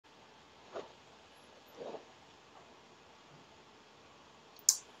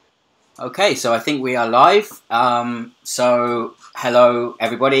Okay, so I think we are live. So hello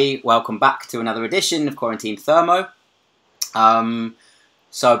everybody, welcome back to another edition of Quarantine Thermo.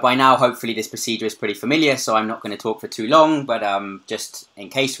 So by now hopefully this procedure is pretty familiar, so I'm not going to talk for too long, but just in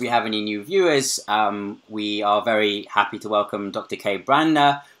case we have any new viewers, we are very happy to welcome Dr. Kay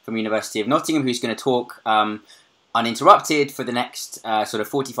Brandner from University of Nottingham, who's going to talk uninterrupted for the next sort of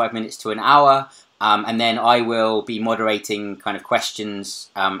 45 minutes to an hour. And then I will be moderating kind of questions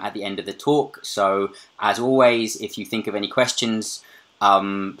at the end of the talk. So as always, if you think of any questions,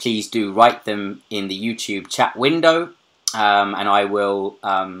 please do write them in the YouTube chat window. And I will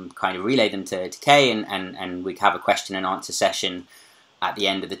kind of relay them to Kay, and we have a question and answer session at the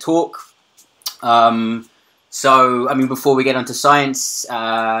end of the talk. So, I mean, before we get onto science,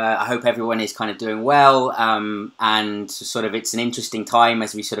 I hope everyone is kind of doing well, and sort of it's an interesting time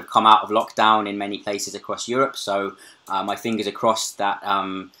as we sort of come out of lockdown in many places across Europe. So, my fingers are crossed that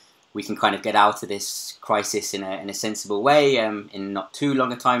we can kind of get out of this crisis in a sensible way, in not too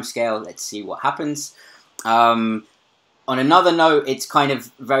long a time scale. Let's see what happens. On another note, it's kind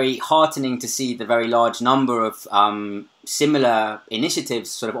of very heartening to see the very large number of similar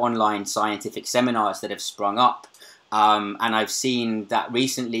initiatives, sort of online scientific seminars that have sprung up. And I've seen that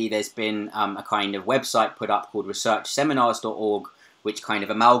recently there's been a kind of website put up called researchseminars.org, which kind of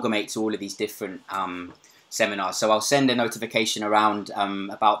amalgamates all of these different seminars. So I'll send a notification around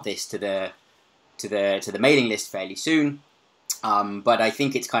about this to the mailing list fairly soon. But I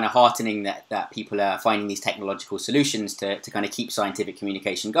think it's kind of heartening that people are finding these technological solutions to kind of keep scientific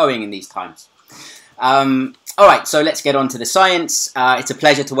communication going in these times. All right, so let's get on to the science. It's a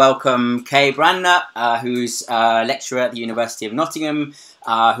pleasure to welcome Kay Brandner, who's a lecturer at the University of Nottingham,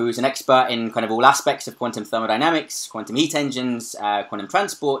 who's an expert in kind of all aspects of quantum thermodynamics, quantum heat engines, quantum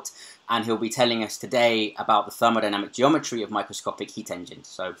transport, and he'll be telling us today about the thermodynamic geometry of microscopic heat engines.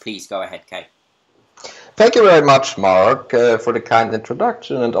 So please go ahead, Kay. Thank you very much, Mark, for the kind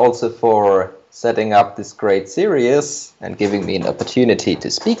introduction and also for setting up this great series and giving me an opportunity to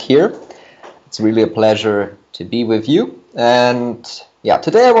speak here. It's really a pleasure to be with you. And yeah,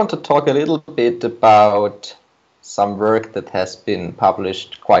 today I want to talk a little bit about some work that has been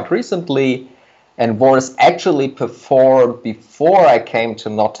published quite recently and was actually performed before I came to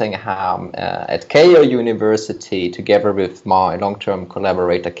Nottingham at Keio University together with my long-term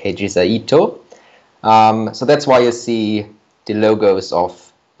collaborator Keiji Saito. So that's why you see the logos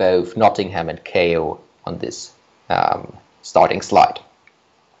of both Nottingham and Keio on this starting slide.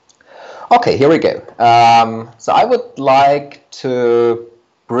 Okay, here we go. So I would like to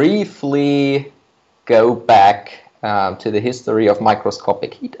briefly go back to the history of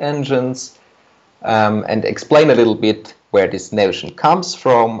microscopic heat engines and explain a little bit where this notion comes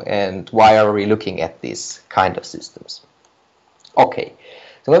from and why are we looking at these kind of systems. Okay.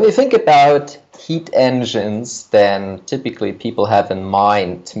 So when we think about heat engines, then typically people have in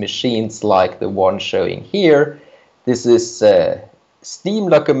mind machines like the one showing here. This is a steam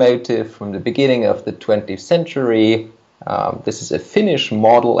locomotive from the beginning of the 20th century. This is a Finnish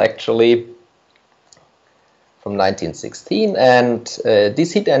model actually from 1916, and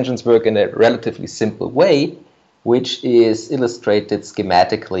these heat engines work in a relatively simple way, which is illustrated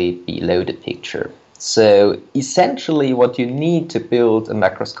schematically below the picture. So essentially what you need to build a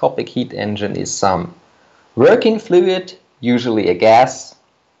macroscopic heat engine is some working fluid, usually a gas,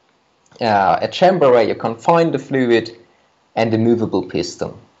 a chamber where you confine the fluid, and a movable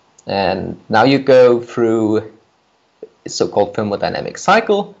piston. And now you go through a so-called thermodynamic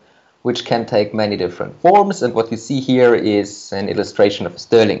cycle, which can take many different forms. And what you see here is an illustration of a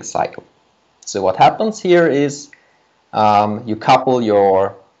Stirling cycle. So what happens here is you couple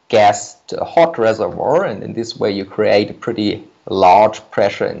your gas to a hot reservoir, and in this way you create a pretty large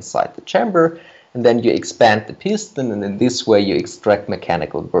pressure inside the chamber, and then you expand the piston, and in this way you extract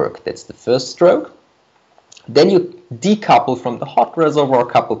mechanical work. That's the first stroke. Then you decouple from the hot reservoir,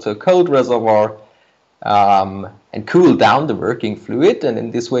 couple to a cold reservoir, and cool down the working fluid, and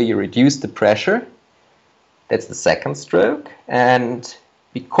in this way you reduce the pressure. That's the second stroke, and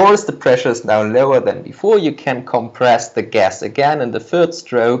because the pressure is now lower than before, you can compress the gas again in the third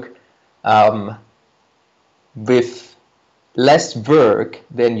stroke with less work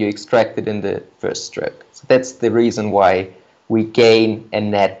than you extracted in the first stroke. So that's the reason why we gain a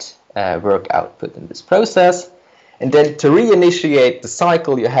net work output in this process. And then to reinitiate the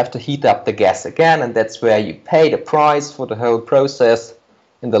cycle, you have to heat up the gas again, and that's where you pay the price for the whole process.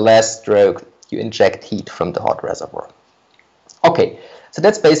 In the last stroke, you inject heat from the hot reservoir. Okay. So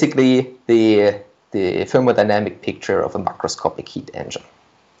that's basically the thermodynamic picture of a macroscopic heat engine.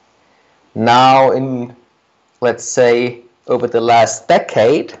 Now, let's say over the last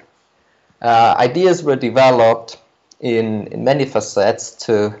decade, ideas were developed in many facets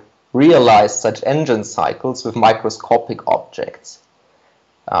to realize such engine cycles with microscopic objects.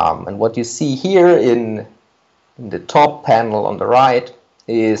 And what you see here in the top panel on the right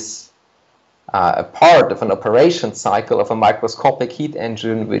is a part of an operation cycle of a microscopic heat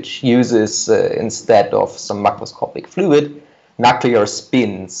engine, which uses, instead of some macroscopic fluid, nuclear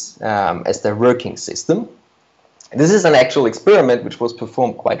spins as their working system. This is an actual experiment which was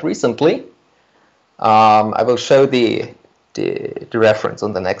performed quite recently. I will show the reference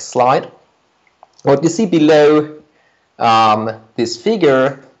on the next slide. What you see below this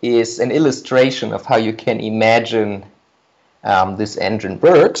figure is an illustration of how you can imagine this engine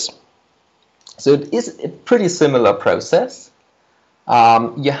works. So it is a pretty similar process.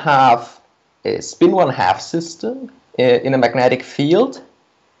 You have a spin 1/2 system in a magnetic field,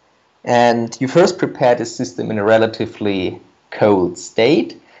 and you first prepare the system in a relatively cold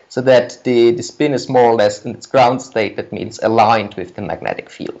state so that the spin is more or less in its ground state, that means aligned with the magnetic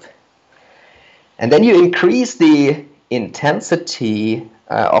field. And then you increase the intensity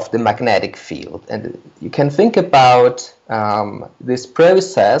of the magnetic field, and you can think about this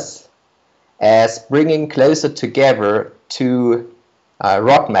process as bringing closer together two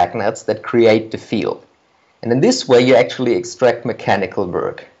rod magnets that create the field. And in this way you actually extract mechanical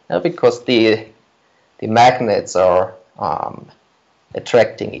work, because the magnets are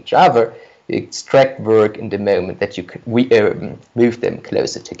attracting each other. You extract work in the moment that you move them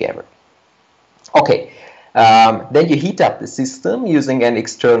closer together. Okay, then you heat up the system using an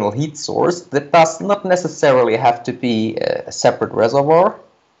external heat source that does not necessarily have to be a separate reservoir.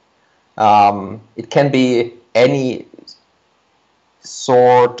 It can be any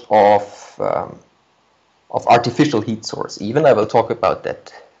sort of artificial heat source even. I will talk about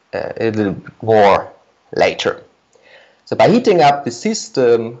that a little bit more later. So by heating up the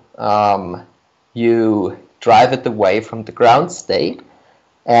system, you drive it away from the ground state,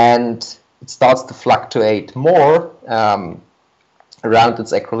 and it starts to fluctuate more around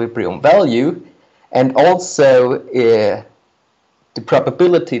its equilibrium value, and also the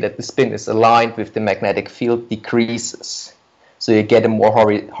probability that the spin is aligned with the magnetic field decreases. So you get a more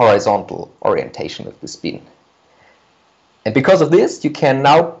horizontal orientation of the spin. And because of this, you can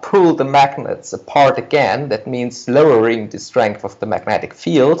now pull the magnets apart again. That means lowering the strength of the magnetic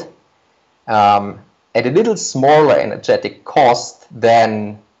field at a little smaller energetic cost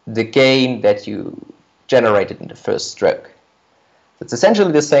than the gain that you generated in the first stroke. It's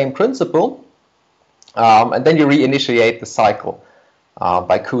essentially the same principle, and then you reinitiate the cycle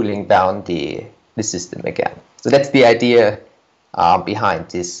by cooling down the system again. So that's the idea behind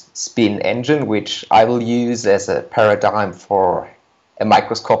this spin engine, which I will use as a paradigm for a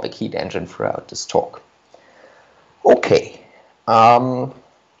microscopic heat engine throughout this talk. Okay,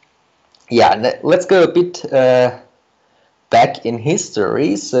 yeah, let's go a bit back in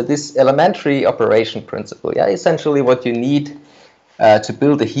history. So this elementary operation principle, yeah, essentially what you need to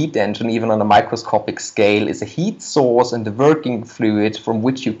build a heat engine, even on a microscopic scale, is a heat source and a working fluid from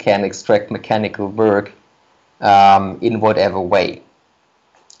which you can extract mechanical work in whatever way.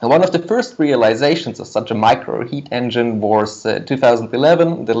 And one of the first realizations of such a micro heat engine was 2011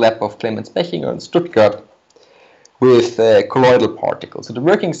 in the lab of Clemens Bechinger in Stuttgart with colloidal particles. So the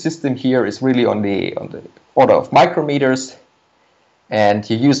working system here is really on the order of micrometers, and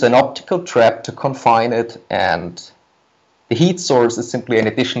you use an optical trap to confine it, and the heat source is simply an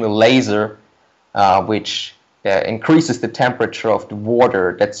additional laser which increases the temperature of the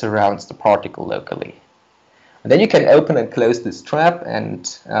water that surrounds the particle locally. And then you can open and close this trap and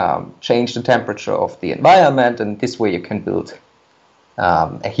change the temperature of the environment, and this way you can build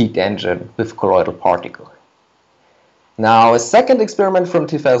a heat engine with colloidal particle. Now a second experiment from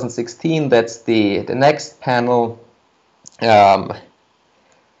 2016, that's the next panel,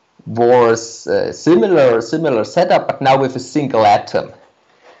 was a similar setup, but now with a single atom.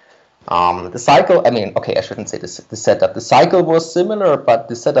 The cycle, okay, I shouldn't say the setup. The cycle was similar, but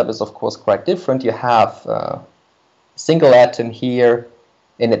the setup is of course quite different. You have a single atom here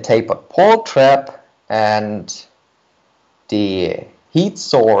in a tapered Paul trap, and the heat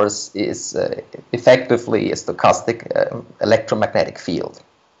source is effectively a stochastic electromagnetic field,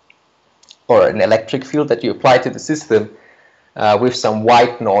 or an electric field that you apply to the system with some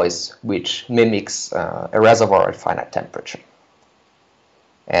white noise which mimics a reservoir at finite temperature.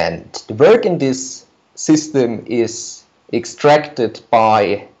 And the work in this system is extracted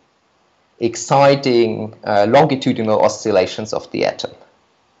by exciting longitudinal oscillations of the atom.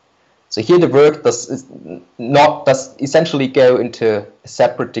 So here the work does essentially go into a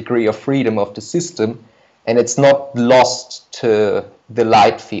separate degree of freedom of the system, and it's not lost to the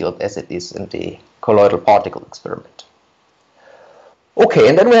light field as it is in the colloidal particle experiment. Okay,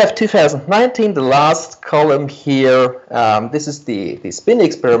 and then we have 2019, the last column here. This is the spin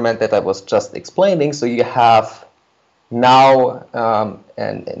experiment that I was just explaining. So you have now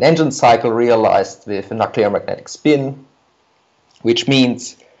an engine cycle realized with a nuclear magnetic spin, which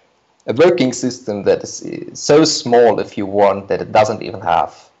means a working system that is so small, if you want, that it doesn't even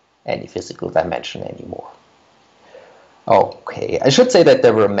have any physical dimension anymore. Okay, I should say that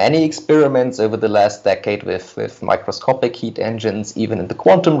there were many experiments over the last decade with microscopic heat engines, even in the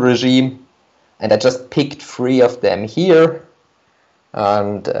quantum regime, and I just picked 3 of them here,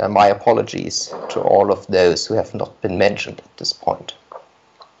 and my apologies to all of those who have not been mentioned at this point.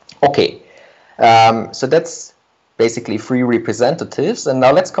 Okay, so that's basically 3 representatives, and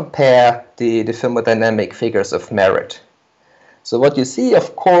now let's compare the thermodynamic figures of merit. So what you see,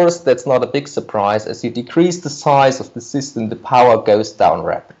 of course, that's not a big surprise. As you decrease the size of the system, the power goes down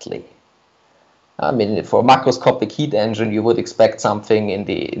rapidly. I mean, for a macroscopic heat engine, you would expect something in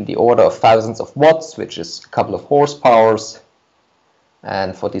the order of thousands of watts, which is a couple of horsepowers.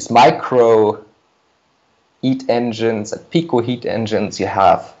 And for these micro heat engines and pico heat engines, you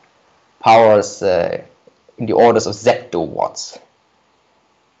have powers in the orders of zettowatts.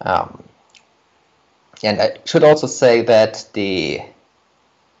 And I should also say that the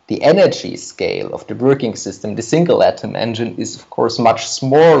energy scale of the working system, the single atom engine, is of course much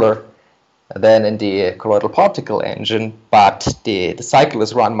smaller than in the colloidal particle engine, but the cycle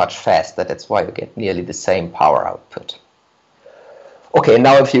is run much faster. That's why you get nearly the same power output. Okay,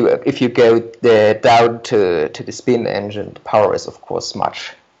 now if you go down to the spin engine, the power is of course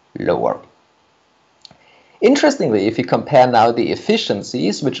much lower. Interestingly, if you compare now the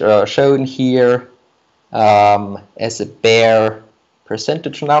efficiencies, which are shown here as a bare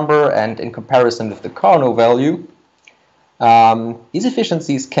percentage number, and in comparison with the Carnot value, these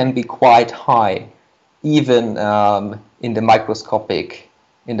efficiencies can be quite high, even in the microscopic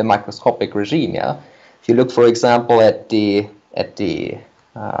regime. Yeah, if you look, for example, at the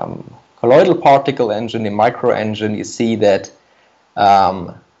colloidal particle engine, the micro engine, you see that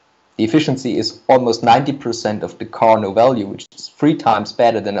the efficiency is almost 90% of the Carnot value, which is 3 times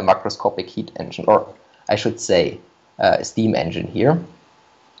better than a macroscopic heat engine, or I should say a steam engine here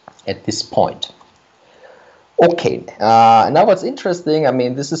at this point. Okay, now what's interesting, I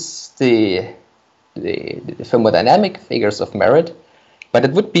mean, this is the thermodynamic figures of merit, but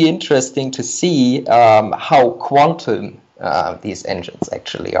it would be interesting to see how quantum these engines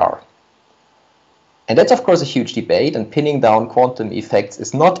actually are. And that's of course a huge debate, and pinning down quantum effects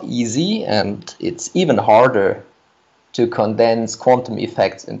is not easy, and it's even harder to condense quantum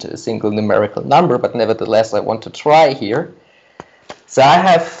effects into a single numerical number, but nevertheless I want to try here. So I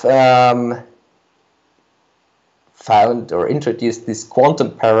have found or introduced this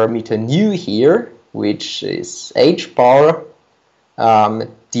quantum parameter nu here, which is h bar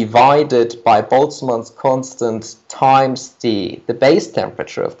divided by Boltzmann's constant times the base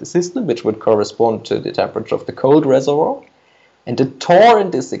temperature of the system, which would correspond to the temperature of the cold reservoir. And the tau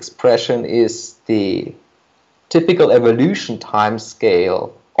in this expression is the typical evolution time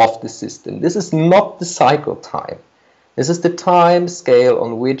scale of the system. This is not the cycle time. This is the time scale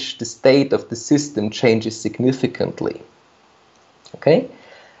on which the state of the system changes significantly. Okay?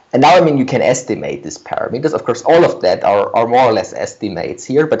 And now, I mean, you can estimate these parameters. Of course, all of that are more or less estimates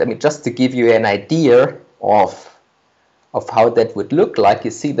here, but I mean, just to give you an idea of how that would look like,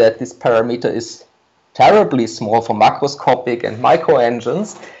 you see that this parameter is terribly small for macroscopic and micro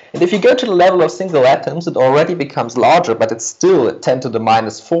engines. And if you go to the level of single atoms, it already becomes larger, but it's still at 10 to the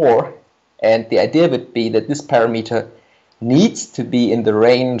minus 4. And the idea would be that this parameter needs to be in the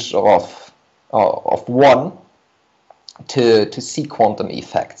range of 1 to see quantum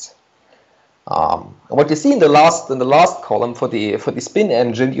effects. What you see in the last column for the spin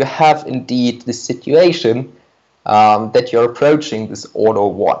engine, you have indeed this situation that you're approaching this order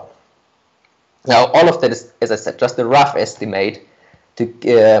 1. Now, all of that is, as I said, just a rough estimate to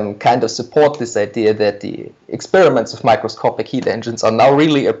kind of support this idea that the experiments of microscopic heat engines are now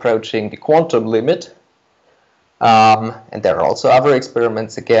really approaching the quantum limit. And there are also other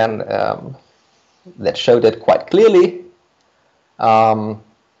experiments, again, that show that quite clearly.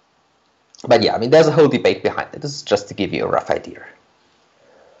 But yeah, I mean, there's a whole debate behind it. This is just to give you a rough idea.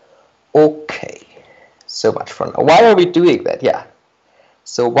 Okay, so much for now. Why are we doing that? Yeah.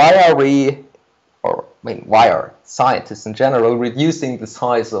 So why are we, or I mean, why are scientists in general reducing the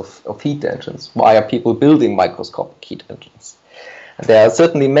size of heat engines? Why are people building microscopic heat engines? And there are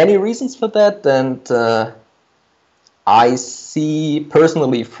certainly many reasons for that, and I see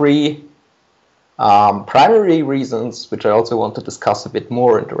personally 3 Primary reasons, which I also want to discuss a bit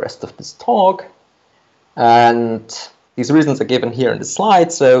more in the rest of this talk. And these reasons are given here in the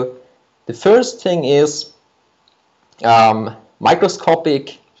slide. So the first thing is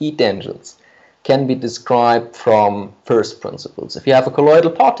microscopic heat engines can be described from first principles. If you have a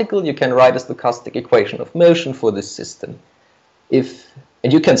colloidal particle, you can write a stochastic equation of motion for this system.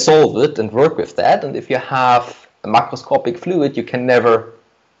 And you can solve it and work with that. And if you have a macroscopic fluid, you can never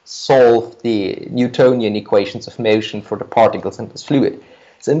solve the Newtonian equations of motion for the particles in this fluid.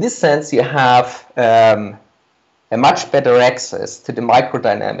 So in this sense, you have a much better access to the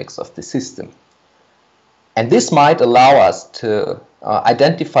microdynamics of the system. And this might allow us to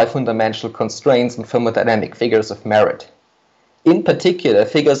identify fundamental constraints in thermodynamic figures of merit. In particular,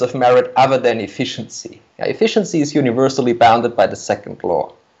 figures of merit other than efficiency. Efficiency is universally bounded by the second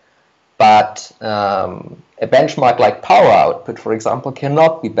law. But a benchmark like power output, for example,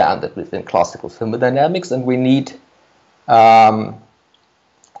 cannot be bounded within classical thermodynamics, and we need,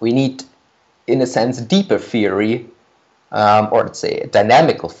 in a sense, deeper theory, or let's say a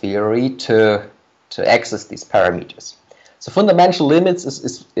dynamical theory, to access these parameters. So fundamental limits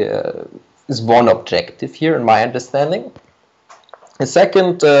is one objective here, in my understanding. A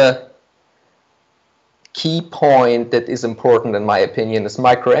second key point that is important, in my opinion, is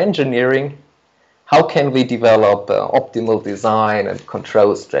microengineering. How can we develop optimal design and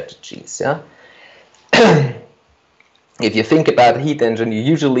control strategies? Yeah? If you think about a heat engine, you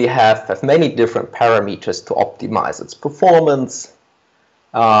usually have many different parameters to optimize its performance.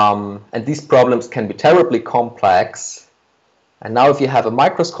 And these problems can be terribly complex. And now if you have a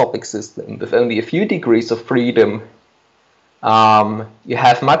microscopic system with only a few degrees of freedom, you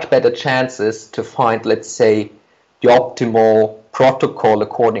have much better chances to find, let's say, the optimal protocol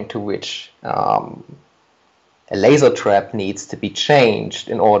according to which a laser trap needs to be changed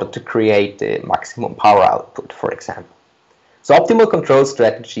in order to create the maximum power output, for example. So optimal control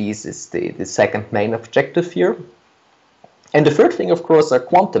strategies is the second main objective here. And the third thing, of course, are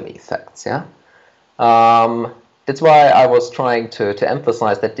quantum effects. Yeah? That's why I was trying to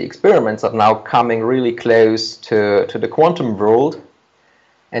emphasize that the experiments are now coming really close to the quantum world.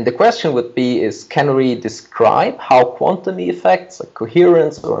 And the question would be is, can we describe how quantum effects, like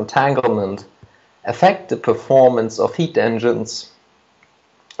coherence or entanglement, affect the performance of heat engines?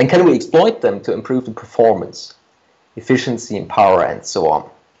 And can we exploit them to improve the performance, efficiency, and power, and so on?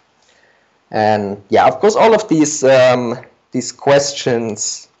 And yeah, of course, all of these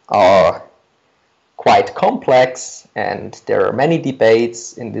questions are quite complex, and there are many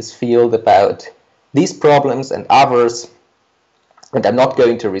debates in this field about these problems and others, and I'm not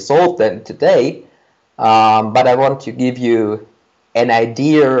going to resolve them today, but I want to give you an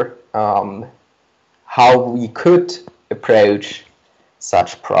idea how we could approach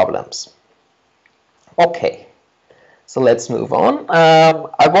such problems. Okay, so let's move on.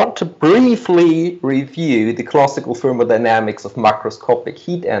 I want to briefly review the classical thermodynamics of macroscopic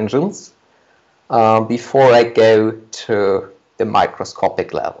heat engines before I go to the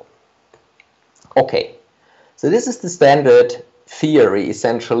microscopic level. Okay, so this is the standard theory,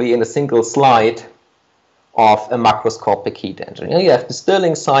 essentially, in a single slide of a macroscopic heat engine. Here you have the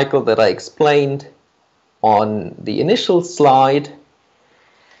Stirling cycle that I explained on the initial slide,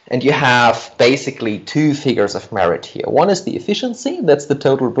 and you have basically two figures of merit here. One is the efficiency, that's the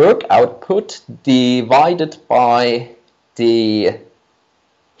total work output divided by the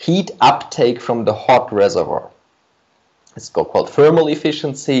heat uptake from the hot reservoir. It's called thermal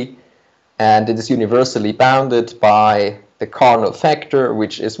efficiency, and it is universally bounded by the Carnot factor,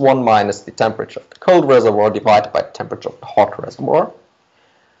 which is 1 minus the temperature of the cold reservoir divided by the temperature of the hot reservoir.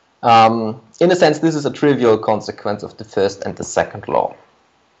 In a sense, this is a trivial consequence of the first and the second law.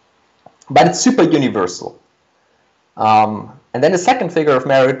 But it's super universal. And then the second figure of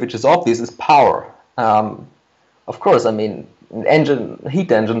merit, which is obvious, is power. Of course, I mean,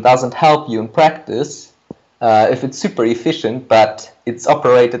 heat engine doesn't help you in practice if it's super efficient, but it's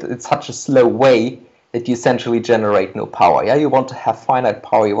operated in such a slow way that you essentially generate no power. Yeah, you want to have finite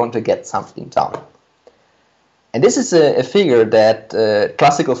power, you want to get something done. And this is a figure that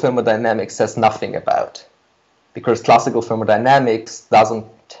classical thermodynamics says nothing about, because classical thermodynamics doesn't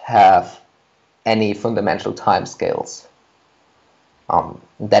have any fundamental timescales.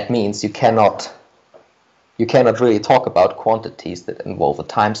 That means you cannot really talk about quantities that involve a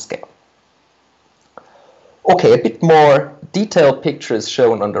timescale. Okay, a bit more detailed picture is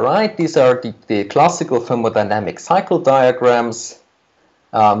shown on the right. These are the classical thermodynamic cycle diagrams.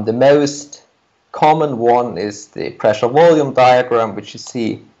 The most common one is the pressure volume diagram, which you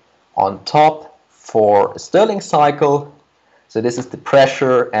see on top for a Stirling cycle. So this is the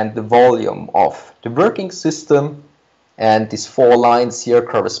pressure and the volume of the working system, and these 4 lines here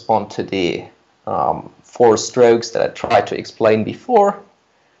correspond to the 4 strokes that I tried to explain before.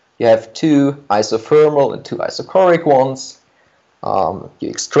 You have 2 isothermal and 2 isochoric ones. You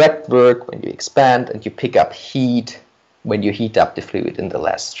extract work when you expand, and you pick up heat when you heat up the fluid in the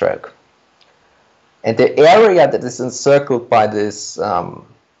last stroke. And the area that is encircled by this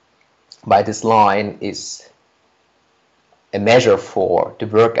line is a measure for the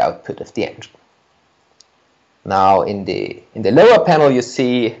work output of the engine. Now in the lower panel you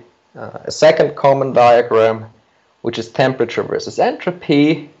see a second common diagram, which is temperature versus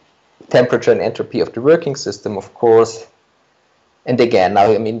entropy, temperature and entropy of the working system, of course. And again, now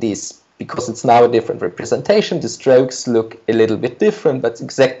I mean because it's now a different representation, the strokes look a little bit different, but it's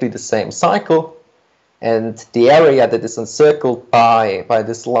exactly the same cycle. And the area that is encircled by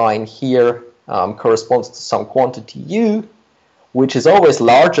this line here corresponds to some quantity U, which is always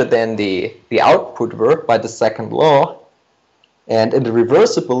larger than the output work by the second law. And in the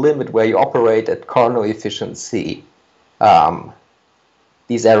reversible limit, where you operate at Carnot efficiency,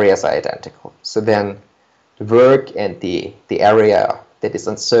 these areas are identical. So then the work and the area that is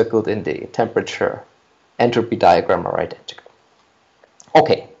encircled in the temperature entropy diagram are identical.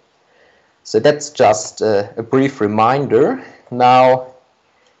 Okay, so that's just a brief reminder. Now,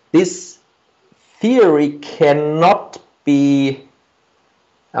 this theory cannot be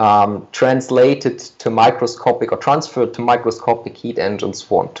translated to microscopic or transferred to microscopic heat engines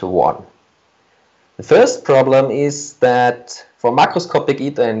one-to-one. The first problem is that for macroscopic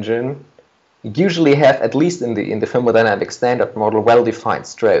heat engine, you usually have, at least in the thermodynamic standard model, well-defined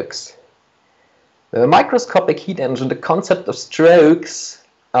strokes. The microscopic heat engine, the concept of strokes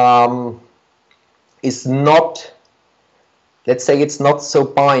is not, let's say, it's not so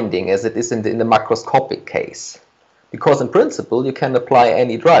binding as it is in the macroscopic case. Because in principle, you can apply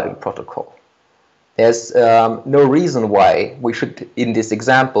any driving protocol. There's no reason why we should, in this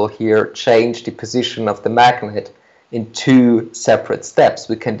example here, change the position of the magnet in 2 separate steps.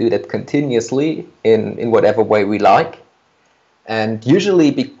 We can do that continuously in whatever way we like. And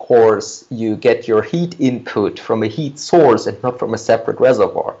usually because you get your heat input from a heat source and not from a separate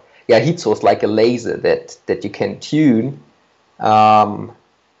reservoir. Yeah, heat source like a laser that you can tune.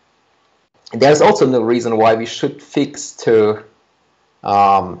 There's also no reason why we should fix to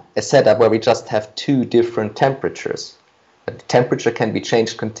a setup where we just have 2 different temperatures. But the temperature can be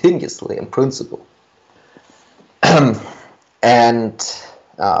changed continuously in principle. Yeah,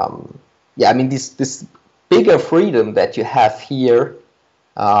 I mean, this bigger freedom that you have here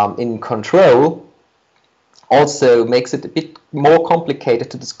in control also makes it a bit more complicated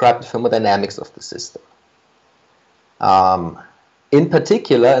to describe the thermodynamics of the system. In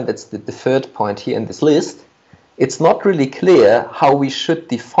particular, and that's the third point here in this list, it's not really clear how we should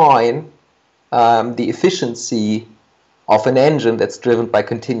define the efficiency of an engine that's driven by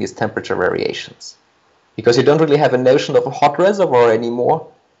continuous temperature variations. Because you don't really have a notion of a hot reservoir anymore.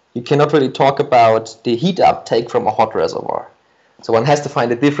 You cannot really talk about the heat uptake from a hot reservoir. So one has to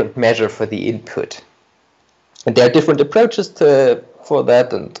find a different measure for the input. And there are different approaches for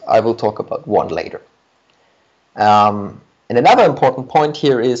that, and I will talk about one later. And another important point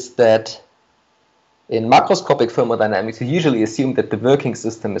here is that in macroscopic thermodynamics, you usually assume that the working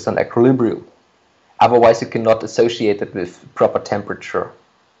system is on equilibrium. Otherwise, you cannot associate it with proper temperature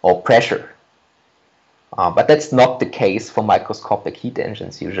or pressure. But that's not the case for microscopic heat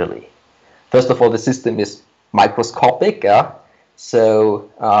engines usually. First of all, the system is microscopic, so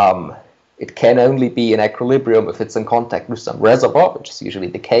it can only be in equilibrium if it's in contact with some reservoir, which is usually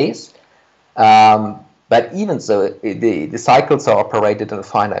the case. But even so, the cycles are operated in a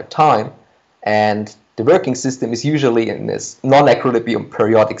finite time, and the working system is usually in this non-equilibrium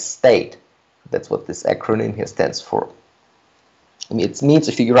periodic state. That's what this acronym here stands for. I mean, it means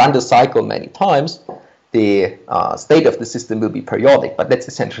if you run the cycle many times, the state of the system will be periodic, but that's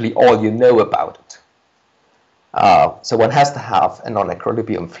essentially all you know about it. So one has to have a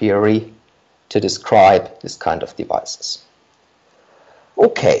non-equilibrium theory to describe this kind of devices.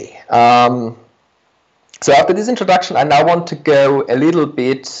 Okay. So after this introduction, I now want to go a little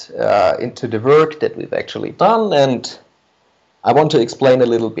bit into the work that we've actually done, and I want to explain a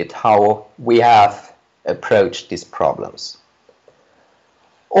little bit how we have approached these problems.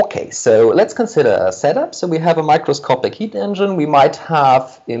 Okay, so let's consider a setup. So we have a microscopic heat engine. We might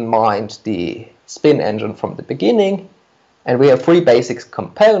have in mind the spin engine from the beginning, and we have 3 basic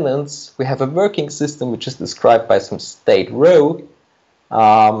components. We have a working system which is described by some state rho.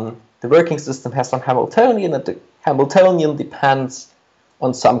 The working system has some Hamiltonian, and the Hamiltonian depends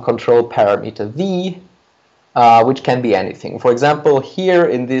on some control parameter V. which can be anything. For example, here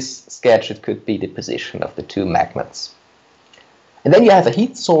in this sketch, it could be the position of the two magnets. And then you have a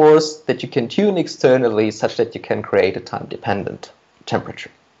heat source that you can tune externally such that you can create a time-dependent temperature.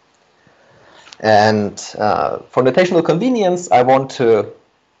 And for notational convenience, I want to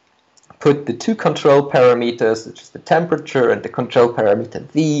put the two control parameters, which is the temperature and the control parameter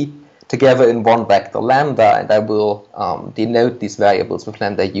V, together in one vector lambda, and I will denote these variables with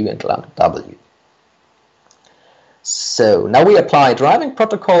lambda U and lambda W. So now we apply a driving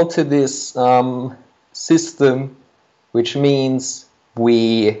protocol to this system, which means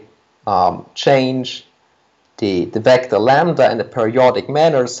we change the vector lambda in a periodic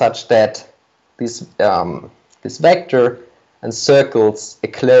manner such that this vector encircles a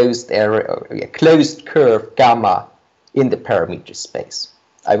closed area, or a closed curve gamma in the parameter space.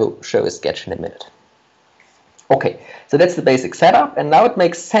 I will show a sketch in a minute. Okay, so that's the basic setup, and now it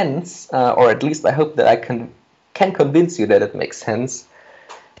makes sense, or at least I hope that I can convince you that it makes sense,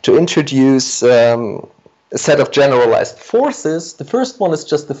 to introduce a set of generalized forces. The first one is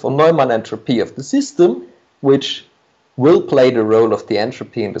just the von Neumann entropy of the system, which will play the role of the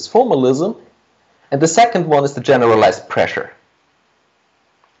entropy in this formalism. And the second one is the generalized pressure.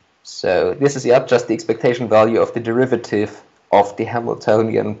 So this is just the expectation value of the derivative of the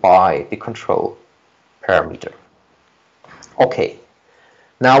Hamiltonian by the control parameter. Okay,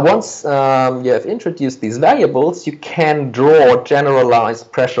 now once you have introduced these variables, you can draw generalized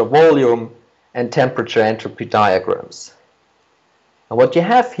pressure volume and temperature entropy diagrams. And what you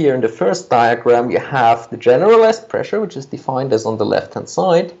have here in the first diagram, you have the generalized pressure, which is defined as on the left-hand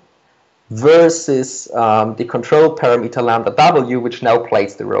side, versus the control parameter lambda W, which now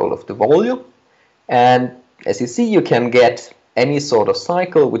plays the role of the volume. And as you see, you can get any sort of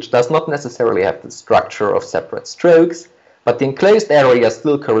cycle which does not necessarily have the structure of separate strokes, but the enclosed area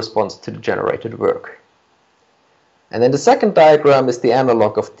still corresponds to the generated work. And then the second diagram is the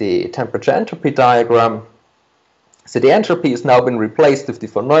analog of the temperature entropy diagram. So the entropy has now been replaced with the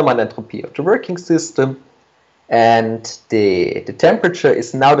von Neumann entropy of the working system, and the temperature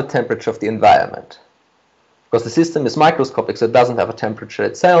is now the temperature of the environment. Because the system is microscopic, so it doesn't have a temperature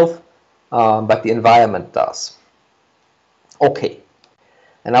itself, but the environment does. Okay,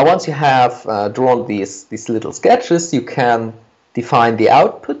 and now once you have drawn these little sketches, you can define the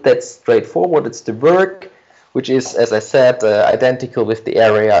output. That's straightforward. It's the work, which is, as I said, identical with the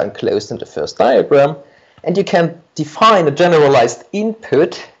area enclosed in the first diagram. And you can define a generalized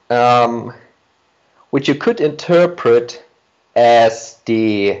input, which you could interpret as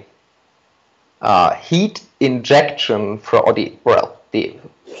the heat injection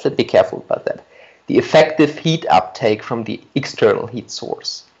should be careful about that, the effective heat uptake from the external heat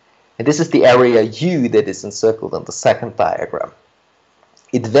source. And this is the area U that is encircled in the second diagram.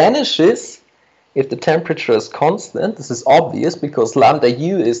 It vanishes if the temperature is constant. This is obvious because lambda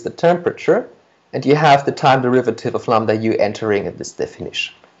U is the temperature, and you have the time derivative of lambda U entering in this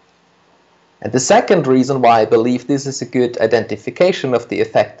definition. And the second reason why I believe this is a good identification of the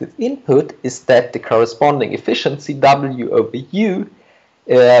effective input is that the corresponding efficiency W over U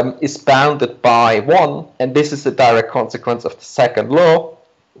is bounded by 1, and this is a direct consequence of the second law.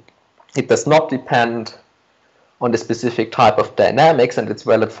 It does not depend on the specific type of dynamics, and it's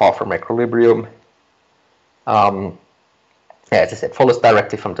valid far from equilibrium. As I said, follows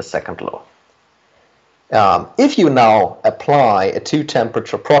directly from the second law. If you now apply a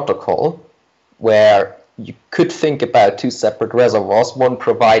two-temperature protocol, where you could think about two separate reservoirs, one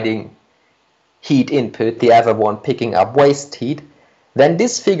providing heat input, the other one picking up waste heat, then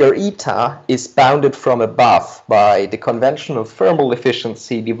this figure eta is bounded from above by the conventional thermal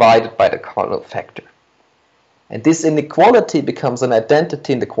efficiency divided by the Carnot factor. And this inequality becomes an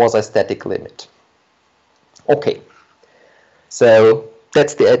identity in the quasi-static limit. Okay, so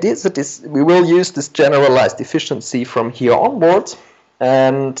that's the idea. So we will use this generalized efficiency from here onwards,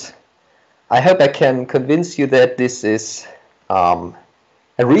 and I hope I can convince you that this is a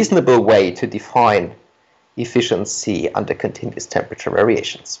reasonable way to define efficiency under continuous temperature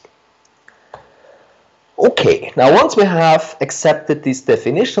variations. Okay, now once we have accepted these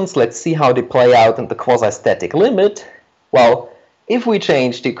definitions, let's see how they play out in the quasi-static limit. Well, if we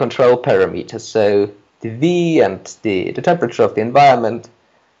change the control parameters, so the V and the temperature of the environment,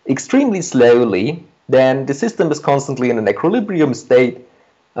 extremely slowly, then the system is constantly in an equilibrium state,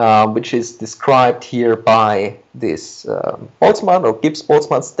 which is described here by this Boltzmann or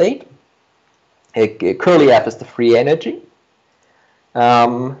Gibbs-Boltzmann state. Curly F is the free energy,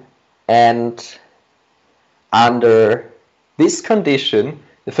 and under this condition,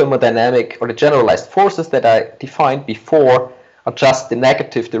 the thermodynamic or the generalized forces that I defined before are just the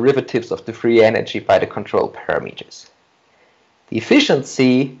negative derivatives of the free energy by the control parameters. The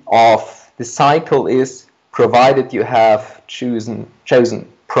efficiency of the cycle is, provided you have chosen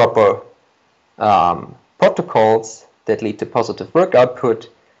proper protocols that lead to positive work output,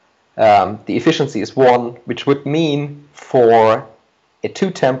 the efficiency is 1, which would mean for a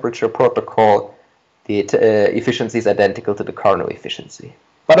 2-temperature protocol, the efficiency is identical to the Carnot efficiency.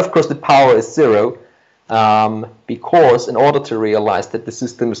 But of course the power is 0, because in order to realize that the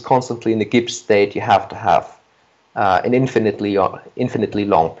system is constantly in a Gibbs state, you have to have an infinitely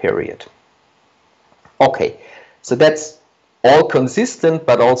long period. Okay, so that's all consistent,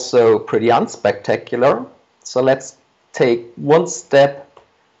 but also pretty unspectacular. So let's take one step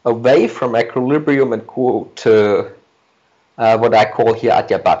away from equilibrium and go to what I call here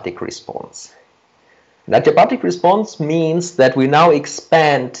adiabatic response. An adiabatic response means that we now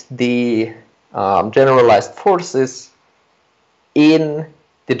expand the generalized forces in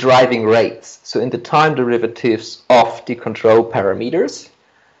the driving rates, so in the time derivatives of the control parameters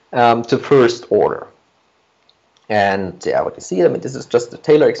to first order. And yeah, what you see, I mean, this is just a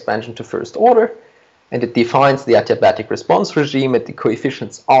Taylor expansion to first order, and it defines the adiabatic response regime, and the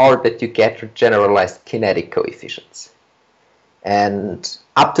coefficients are that you get your generalized kinetic coefficients. And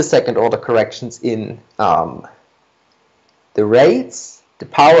up to second order corrections in the rates, the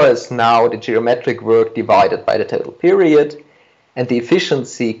power is now the geometric work divided by the total period, and the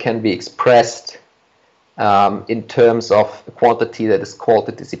efficiency can be expressed in terms of a quantity that is called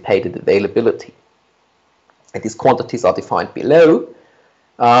the dissipated availability. And these quantities are defined below.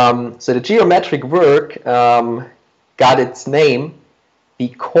 So the geometric work got its name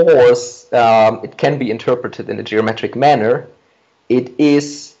because it can be interpreted in a geometric manner. It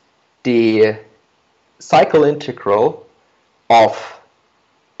is the cycle integral of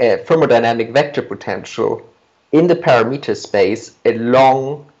a thermodynamic vector potential in the parameter space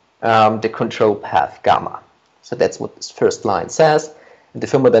along the control path gamma. So that's what this first line says. And the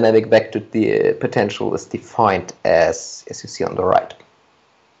thermodynamic vector potential is defined as you see on the right.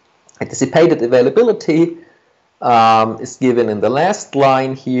 Anticipated availability is given in the last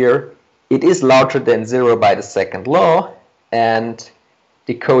line here. It is larger than 0 by the second law, and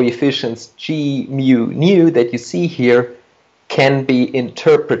the coefficients g, mu, nu that you see here can be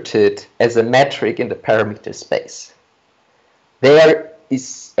interpreted as a metric in the parameter space. They're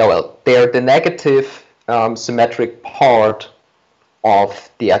the negative symmetric part of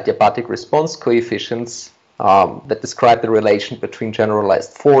the adiabatic response coefficients that describe the relation between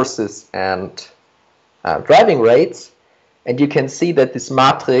generalized forces and driving rates. And you can see that this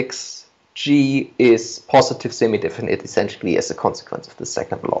matrix G is positive semi-definite essentially as a consequence of the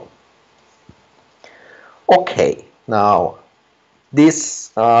second law. Okay, now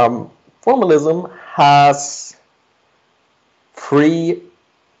this formalism has 3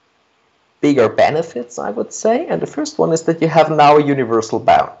 bigger benefits, I would say, and the first one is that you have now a universal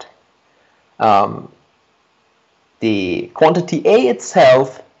bound. The quantity A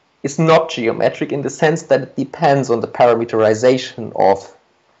itself is not geometric in the sense that it depends on the parameterization of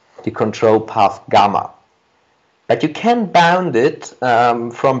the control path gamma. But you can bound it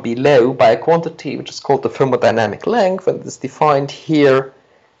from below by a quantity which is called the thermodynamic length, and it is defined here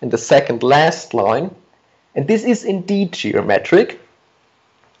in the second last line. And this is indeed geometric.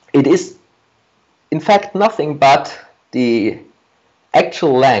 It is in fact nothing but the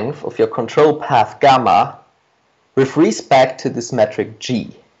actual length of your control path gamma with respect to this metric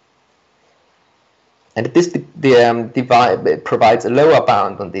G. And this provides a lower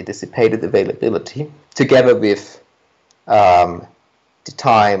bound on the dissipated availability together with the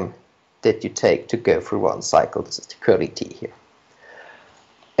time that you take to go through one cycle. This is the curly T here.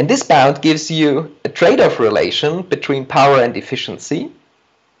 And this bound gives you a trade-off relation between power and efficiency.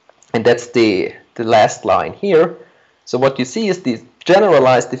 And that's the last line here. So what you see is the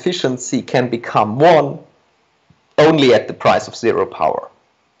generalized efficiency can become 1 only at the price of 0 power.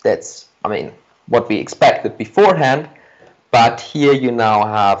 That's, I mean, what we expected beforehand, but here you now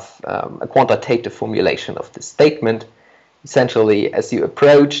have a quantitative formulation of this statement. Essentially, as you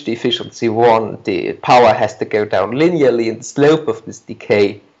approach the efficiency 1, the power has to go down linearly, and the slope of this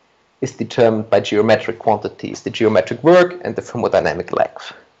decay is determined by geometric quantities, the geometric work and the thermodynamic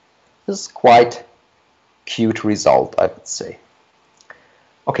length. This is quite cute result, I would say.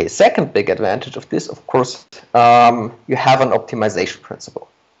 Okay, second big advantage of this, of course, you have an optimization principle,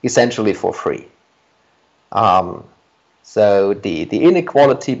 essentially for free. So the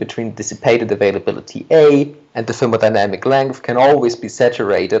inequality between dissipated availability A and the thermodynamic length can always be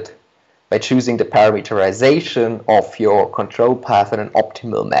saturated by choosing the parameterization of your control path in an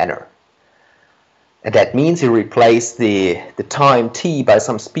optimal manner. And that means you replace the time t by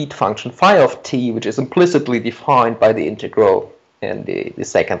some speed function phi of t, which is implicitly defined by the integral in the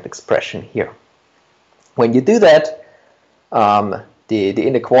second expression here. When you do that, the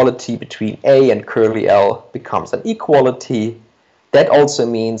inequality between A and curly L becomes an equality. That also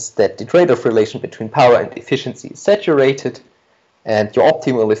means that the trade-off relation between power and efficiency is saturated, and your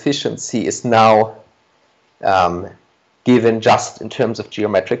optimal efficiency is now given just in terms of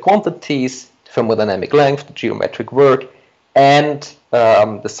geometric quantities, thermodynamic length, the geometric work, and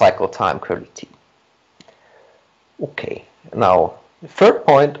the cycle time curly T. Okay, now the third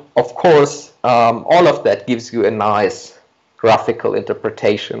point, of course, all of that gives you a nice graphical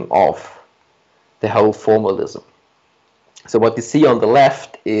interpretation of the whole formalism. So what you see on the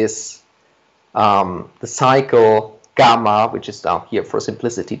left is the cycle gamma, which is down here for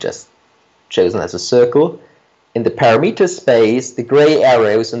simplicity just chosen as a circle. In the parameter space, the gray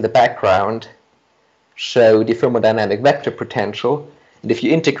arrows in the background show the thermodynamic vector potential. And if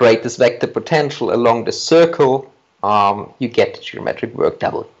you integrate this vector potential along the circle, you get the geometric work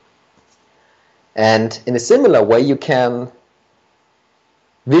W. And in a similar way, you can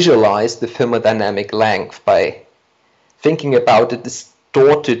visualize the thermodynamic length by thinking about a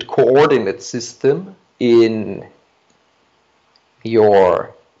distorted coordinate system in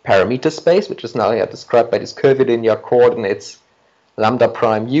your parameter space, which is now described by these curvilinear coordinates lambda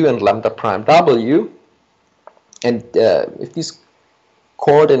prime u and lambda prime w. And if these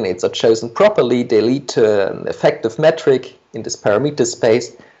coordinates are chosen properly, they lead to an effective metric in this parameter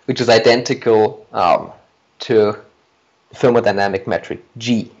space, which is identical to thermodynamic metric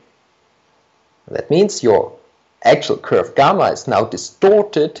G. That means your actual curve gamma is now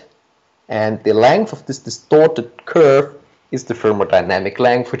distorted, and the length of this distorted curve is the thermodynamic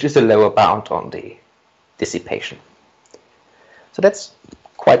length, which is a lower bound on the dissipation. So that's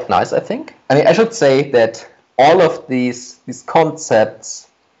quite nice, I think. I mean, I should say that all of these concepts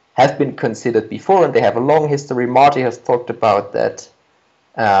have been considered before, and they have a long history. Marty has talked about that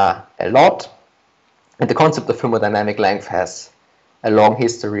a lot. And the concept of thermodynamic length has a long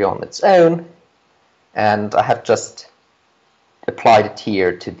history on its own, and I have just applied it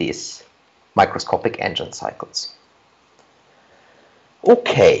here to these microscopic engine cycles.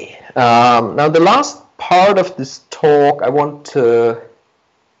 Okay, now the last part of this talk, I want to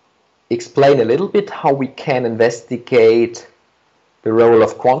explain a little bit how we can investigate the role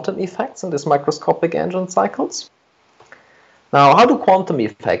of quantum effects in these microscopic engine cycles. Now, how do quantum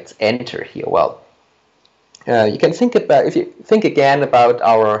effects enter here? Well, you can think about, if you think again about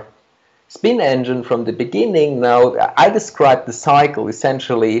our spin engine from the beginning, now I described the cycle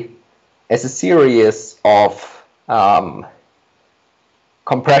essentially as a series of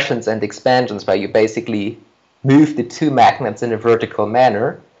compressions and expansions where you basically move the two magnets in a vertical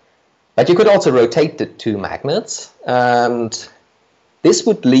manner, but you could also rotate the two magnets, and this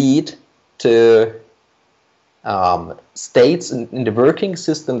would lead to states in the working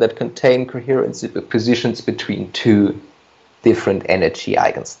system that contain coherent superpositions between two different energy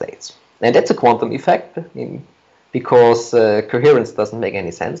eigenstates. And that's a quantum effect, because coherence doesn't make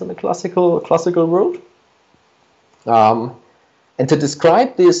any sense in the classical world. And to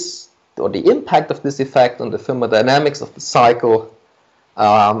describe this, or the impact of this effect on the thermodynamics of the cycle,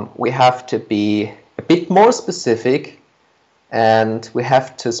 we have to be a bit more specific, and we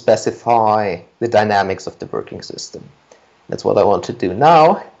have to specify the dynamics of the working system. That's what I want to do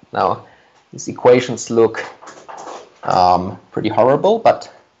now. Now, these equations look pretty horrible,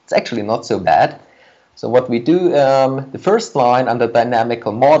 but it's actually not so bad. So what we do, the first line under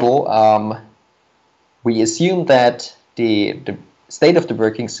dynamical model, we assume that the state of the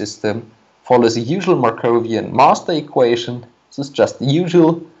working system follows a usual Markovian master equation. This is just the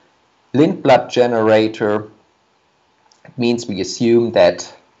usual Lindblad generator. It means we assume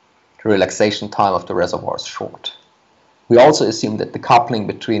that the relaxation time of the reservoir is short. We also assume that the coupling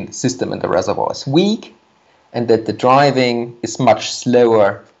between the system and the reservoir is weak, and that the driving is much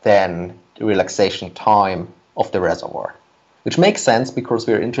slower than the relaxation time of the reservoir. Which makes sense because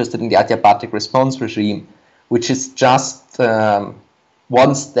we're interested in the adiabatic response regime, which is just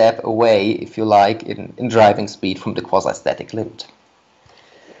one step away, if you like, in driving speed from the quasi-static limit.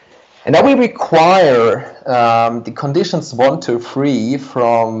 And now we require the conditions 1 to 3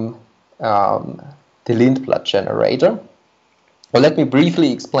 from the Lindblad generator. Well, let me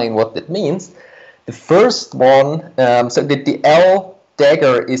briefly explain what that means. The first one, so that the L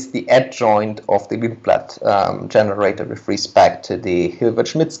dagger is the adjoint of the Lindblad generator with respect to the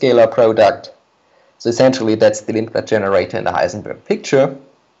Hilbert-Schmidt scalar product. So essentially that's the Lindblad generator in the Heisenberg picture.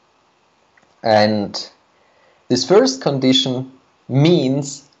 And this first condition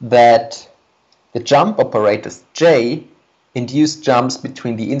means that the jump operators J induce jumps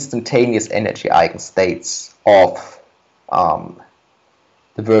between the instantaneous energy eigenstates of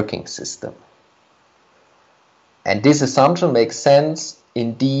the working system. And this assumption makes sense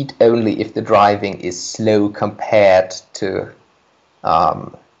indeed only if the driving is slow compared to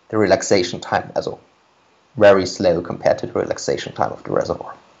the relaxation time, also very slow compared to the relaxation time of the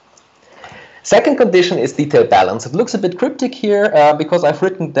reservoir. Second condition is detail balance. It looks a bit cryptic here because I've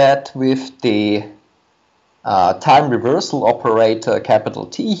written that with the time reversal operator capital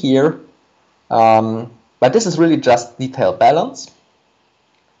T here, but this is really just detail balance,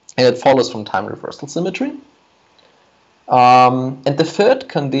 and it follows from time reversal symmetry. And the third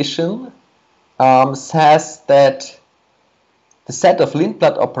condition says that the set of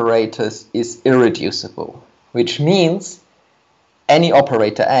Lindblad operators is irreducible, which means any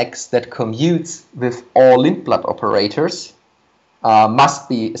operator X that commutes with all Lindblad operators must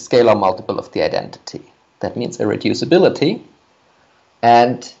be a scalar multiple of the identity. That means irreducibility.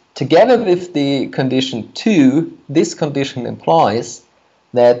 And together with the condition 2, this condition implies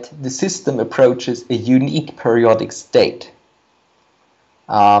that the system approaches a unique periodic state.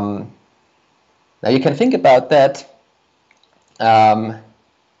 Now you can think about that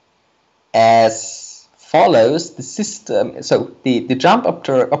as follows. The system, so the jump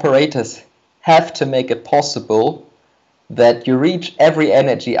operators have to make it possible that you reach every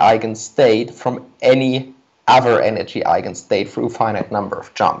energy eigenstate from any other energy eigenstate through a finite number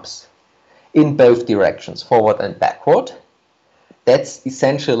of jumps in both directions, forward and backward. That's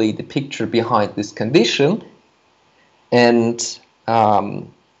essentially the picture behind this condition, and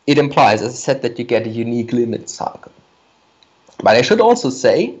it implies, as I said, that you get a unique limit cycle. But I should also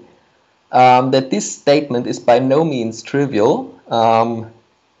say that this statement is by no means trivial,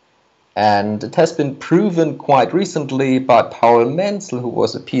 and it has been proven quite recently by Paul Menzel, who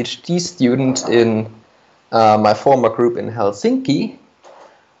was a PhD student in my former group in Helsinki.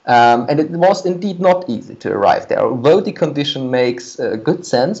 And it was indeed not easy to arrive there, although the condition makes good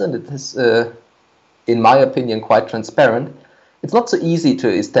sense and it is, in my opinion, quite transparent. It's not so easy to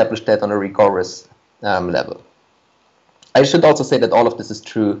establish that on a rigorous level. I should also say that all of this is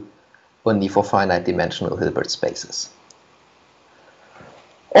true only for finite dimensional Hilbert spaces.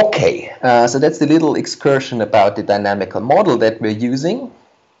 Okay, so that's the little excursion about the dynamical model that we're using.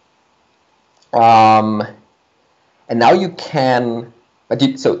 And now you can,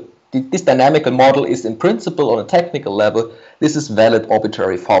 so this dynamical model is in principle on a technical level, this is valid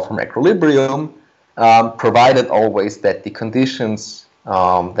arbitrary far from equilibrium, provided always that the conditions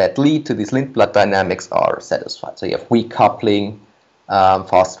that lead to these Lindblad dynamics are satisfied. So you have weak coupling,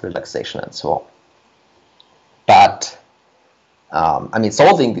 fast relaxation, and so on. But I mean,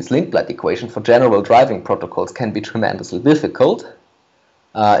 solving this Lindblad equation for general driving protocols can be tremendously difficult,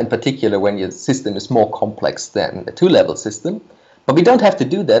 in particular when your system is more complex than a two-level system. But we don't have to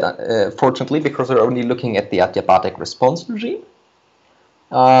do that, fortunately, because we're only looking at the adiabatic response regime.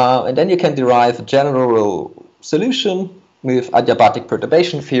 And then you can derive a general solution with adiabatic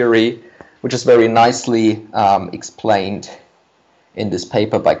perturbation theory, which is very nicely explained in this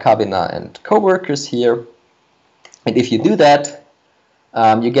paper by Kavina and co-workers here. And if you do that,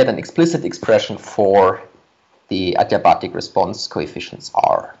 you get an explicit expression for the adiabatic response coefficients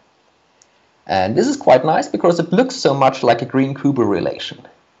R. And this is quite nice because it looks so much like a Green-Kubo relation.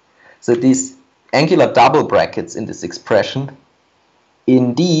 So these angular double brackets in this expression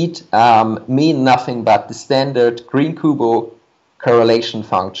indeed mean nothing but the standard Green-Kubo correlation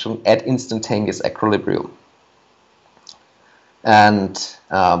function at instantaneous equilibrium. And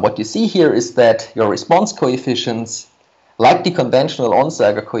what you see here is that your response coefficients, like the conventional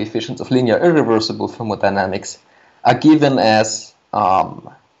Onsager coefficients of linear irreversible thermodynamics, are given as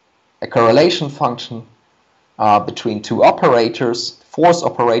a correlation function between two operators, force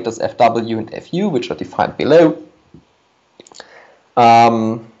operators Fw and Fu, which are defined below,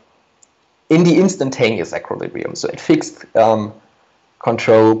 in the instantaneous equilibrium, so at fixed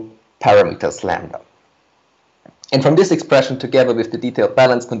control parameters lambda. And from this expression, together with the detailed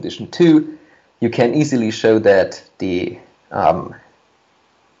balance condition 2, you can easily show that the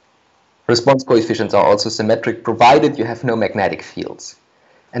response coefficients are also symmetric, provided you have no magnetic fields.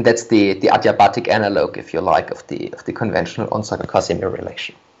 And that's the adiabatic analog, if you like, of the conventional Onsager-Casimir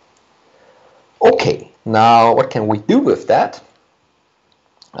relation. Okay, now what can we do with that?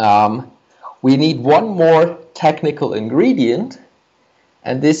 We need one more technical ingredient,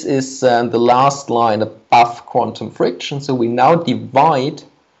 and this is the last line above quantum friction. So we now divide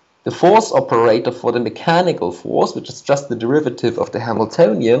the force operator for the mechanical force, which is just the derivative of the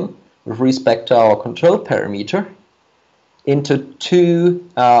Hamiltonian with respect to our control parameter, into two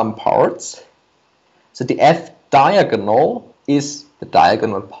parts. So the F diagonal is the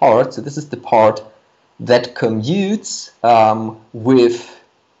diagonal part. So this is the part that commutes with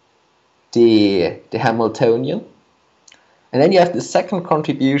the Hamiltonian. And then you have the second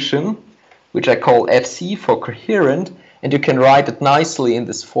contribution, which I call Fc for coherent, and you can write it nicely in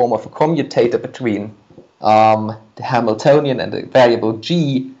this form of a commutator between the Hamiltonian and the variable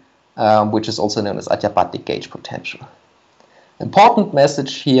g, which is also known as adiabatic gauge potential. Important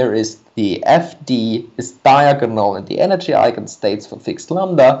message here is the Fd is diagonal in the energy eigenstates for fixed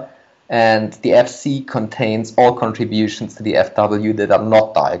lambda, and the Fc contains all contributions to the Fw that are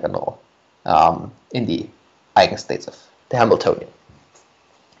not diagonal in the eigenstates of the Hamiltonian.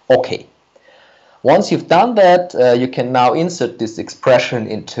 Okay, once you've done that, you can now insert this expression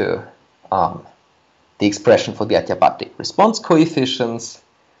into the expression for the adiabatic response coefficients.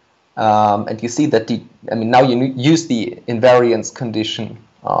 And you see that now you use the invariance condition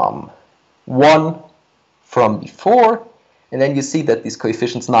 1 from before, and then you see that these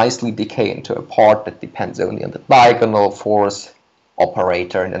coefficients nicely decay into a part that depends only on the diagonal force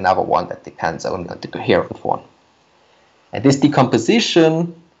operator and another one that depends only on the coherent one. And this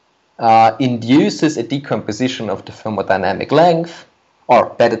decomposition induces a decomposition of the thermodynamic length, or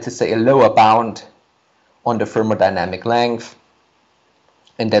better to say a lower bound on the thermodynamic length.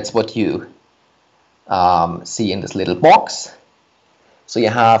 And that's what you see in this little box. So you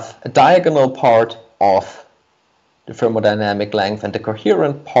have a diagonal part of the thermodynamic length and the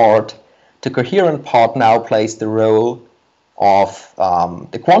coherent part. The coherent part now plays the role of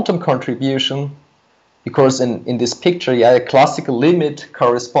the quantum contribution, because in this picture, a classical limit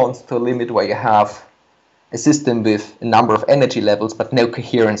corresponds to a limit where you have a system with a number of energy levels but no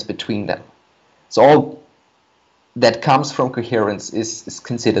coherence between them. So all that comes from coherence is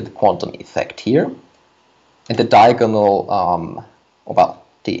considered the quantum effect here, and the diagonal,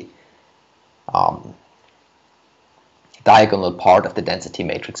 diagonal part of the density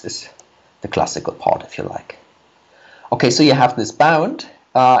matrix is the classical part, if you like. Okay, so you have this bound,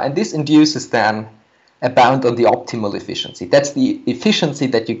 and this induces then a bound on the optimal efficiency. That's the efficiency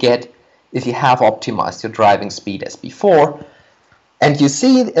that you get if you have optimized your driving speed as before, and you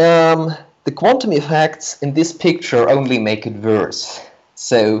see the quantum effects in this picture only make it worse.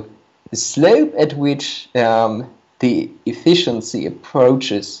 So the slope at which the efficiency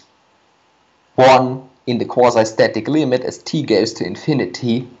approaches 1 in the quasi-static limit as t goes to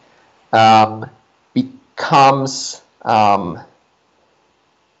infinity becomes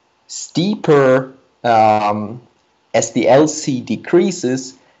steeper as the LC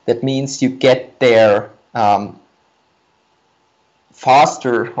decreases. That means you get there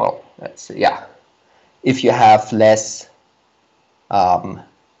faster, well, let's see, if you have less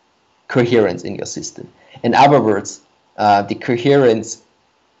coherence in your system. In other words, the coherence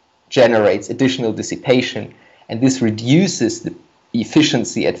generates additional dissipation, and this reduces the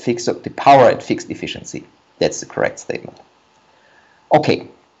efficiency at fixed, the power at fixed efficiency. That's the correct statement. Okay,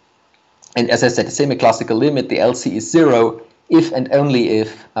 and as I said, the semi-classical limit, the LC is 0 if and only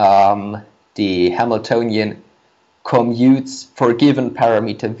if the Hamiltonian commutes for a given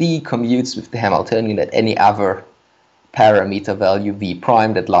parameter v, commutes with the Hamiltonian at any other parameter value v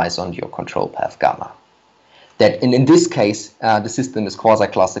prime that lies on your control path gamma. That in this case, the system is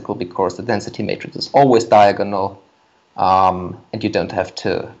quasi-classical because the density matrix is always diagonal, and you don't have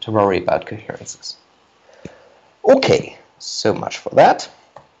to worry about coherences. Okay, so much for that.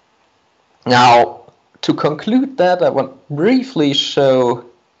 Now, to conclude that, I want to briefly show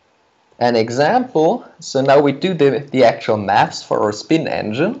an example. So now we do the actual maths for our spin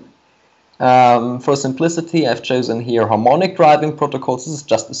engine. For simplicity, I've chosen here harmonic driving protocols. This is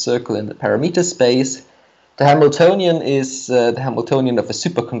just a circle in the parameter space. The Hamiltonian is the Hamiltonian of a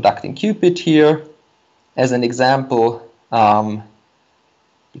superconducting qubit here as an example,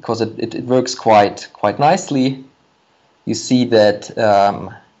 because it works quite nicely. You see that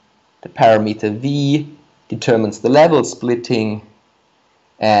the parameter v determines the level splitting,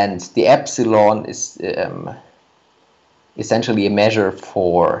 and the epsilon is essentially a measure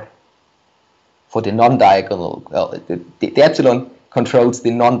for the non-diagonal. The epsilon controls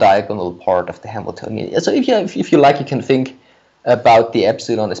the non-diagonal part of the Hamiltonian. So if you like, you can think about the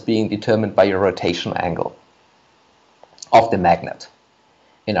epsilon as being determined by your rotation angle of the magnet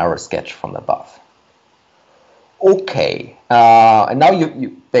in our sketch from above. Okay, and now you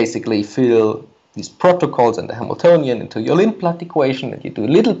basically fill these protocols and the Hamiltonian into your Lindblad equation, and you do a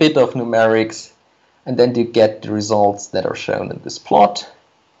little bit of numerics, and then you get the results that are shown in this plot.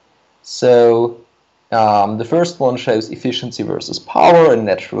 So the first one shows efficiency versus power in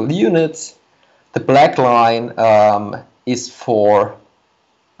natural units. The black line is for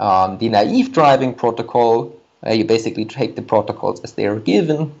the naive driving protocol, you basically take the protocols as they are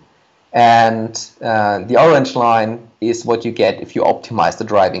given, and the orange line is what you get if you optimize the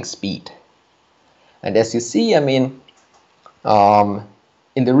driving speed. And as you see, I mean,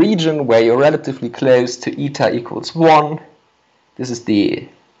 in the region where you're relatively close to eta equals 1, this is the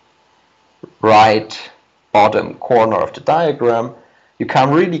right bottom corner of the diagram, you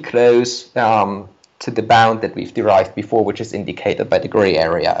come really close to the bound that we've derived before, which is indicated by the gray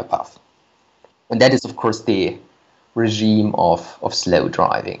area above. And that is, of course, the regime of slow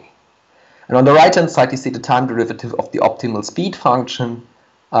driving. And on the right-hand side, you see the time derivative of the optimal speed function,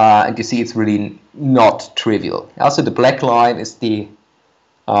 and you see it's really not trivial. Also, the black line is the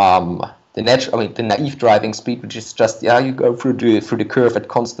naive driving speed, which is just, you go through the curve at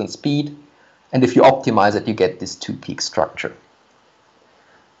constant speed, and if you optimize it, you get this two-peak structure.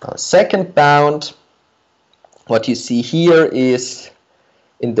 Second bound, what you see here is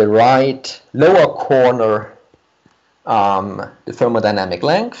in the right lower corner the thermodynamic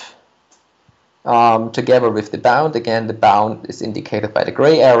length together with the bound. Again, the bound is indicated by the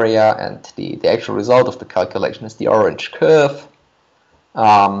gray area, and the actual result of the calculation is the orange curve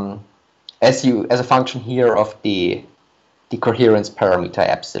as a function here of the coherence parameter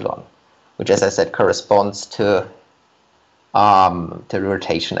epsilon, which, as I said, corresponds to the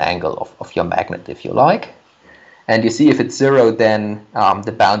rotation angle of your magnet, if you like. And you see if it's 0, then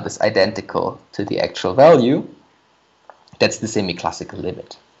the bound is identical to the actual value. That's the semi-classical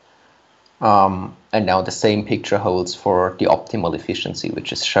limit. And now the same picture holds for the optimal efficiency,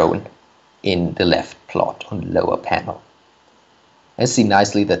 which is shown in the left plot on the lower panel. I see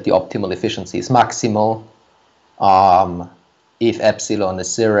nicely that the optimal efficiency is maximal if epsilon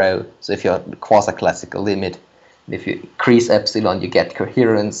is 0. So if you're at the quasi-classical limit, if you increase epsilon, you get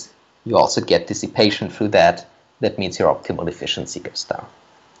coherence. You also get dissipation through that. That means your optimal efficiency goes down.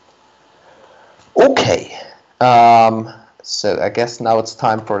 Okay, so I guess now it's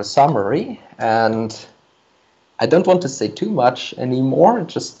time for a summary. And I don't want to say too much anymore. I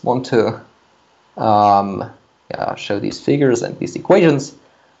just want to show these figures and these equations,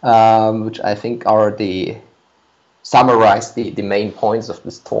 which I think are summarize the main points of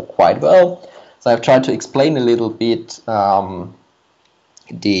this talk quite well. So I've tried to explain a little bit the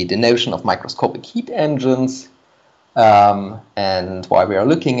notion of microscopic heat engines and why we are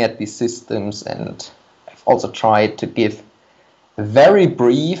looking at these systems, and I've also tried to give a very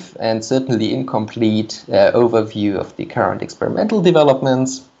brief and certainly incomplete overview of the current experimental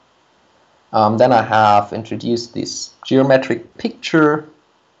developments. Then I have introduced this geometric picture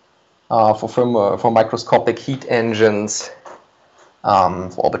for microscopic heat engines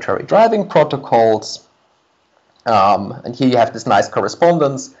for arbitrary driving protocols. And here you have this nice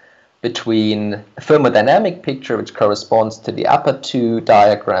correspondence between a thermodynamic picture, which corresponds to the upper two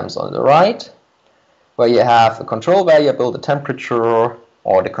diagrams on the right, where you have a control variable, the temperature,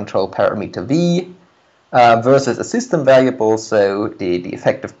 or the control parameter V, versus a system variable, so the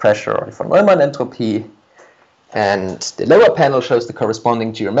effective pressure or the von Neumann entropy. And the lower panel shows the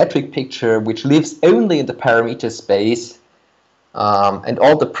corresponding geometric picture, which lives only in the parameter space. And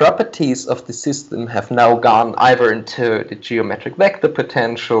all the properties of the system have now gone either into the geometric vector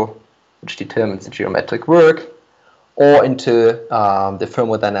potential, which determines the geometric work, or into the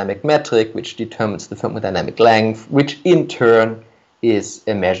thermodynamic metric, which determines the thermodynamic length, which in turn is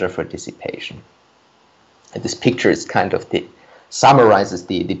a measure for dissipation. And this picture is kind of summarizes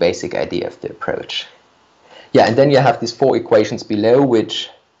the basic idea of the approach. Yeah, and then you have these four equations below, which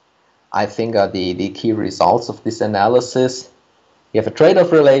I think are the key results of this analysis. You have a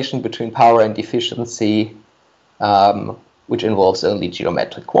trade-off relation between power and efficiency, which involves only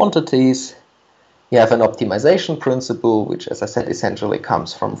geometric quantities. You have an optimization principle, which, as I said, essentially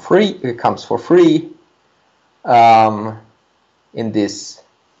comes for free in this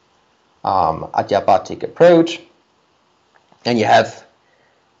adiabatic approach. And you have,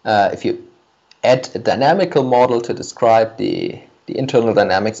 if you add a dynamical model to describe the internal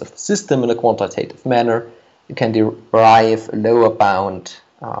dynamics of the system in a quantitative manner, you can derive a lower bound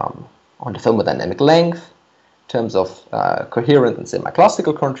on the thermodynamic length in terms of coherent and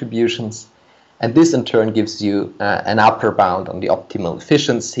semi-classical contributions. And this in turn gives you an upper bound on the optimal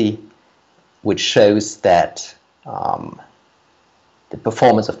efficiency, which shows that the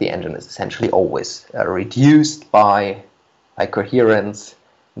performance of the engine is essentially always reduced by coherence.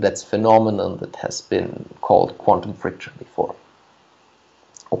 That's a phenomenon that has been called quantum friction before.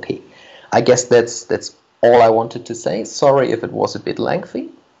 Okay, I guess that's all I wanted to say. Sorry if it was a bit lengthy.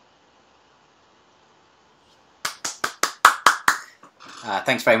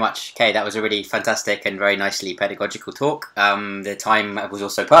 Thanks very much, Kay. That was a really fantastic and very nicely pedagogical talk. The time was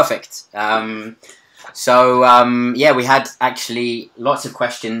also perfect. Yeah, we had actually lots of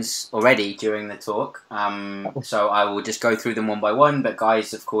questions already during the talk. So I will just go through them one by one. But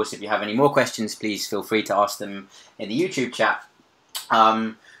guys, of course, if you have any more questions, please feel free to ask them in the YouTube chat.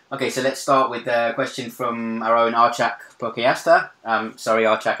 Okay, so let's start with a question from our own Archak Pokeasta. Sorry,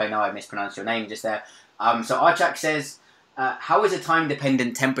 Archak, I know I mispronounced your name just there. So Archak says, how is a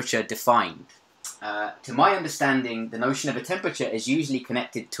time-dependent temperature defined? To my understanding, the notion of a temperature is usually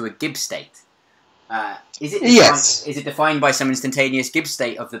connected to a Gibbs state. Is it defined by some instantaneous Gibbs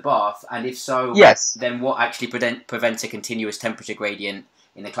state of the bath? And if so, yes, then what actually prevents a continuous temperature gradient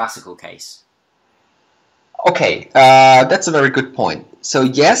in the classical case? Okay, that's a very good point. So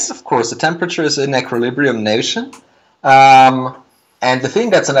yes, of course, the temperature is an equilibrium notion. And the thing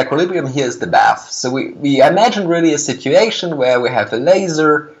that's an equilibrium here is the bath. So we imagine really a situation where we have a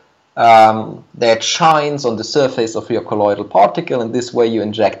laser that shines on the surface of your colloidal particle, and this way you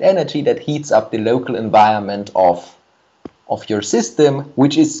inject energy that heats up the local environment of your system,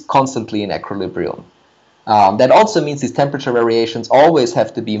 which is constantly in equilibrium. That also means these temperature variations always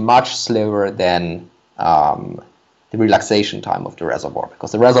have to be much slower than the relaxation time of the reservoir,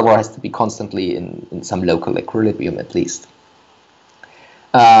 because the reservoir has to be constantly in some local equilibrium at least.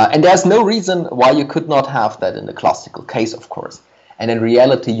 And there's no reason why you could not have that in the classical case, of course. And in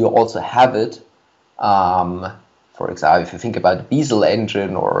reality, you also have it. For example, if you think about a diesel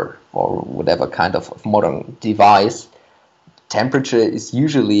engine or whatever kind of modern device, temperature is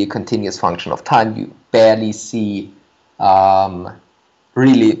usually a continuous function of time. You barely see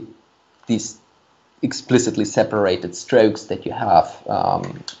really these explicitly separated strokes that you have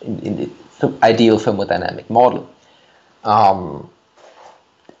in the ideal thermodynamic model.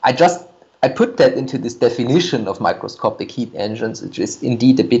 I put that into this definition of microscopic heat engines, which is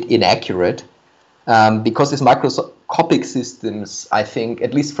indeed a bit inaccurate, because these microscopic systems, I think,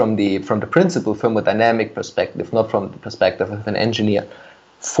 at least from the principal thermodynamic perspective, not from the perspective of an engineer,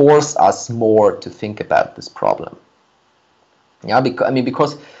 force us more to think about this problem. Yeah,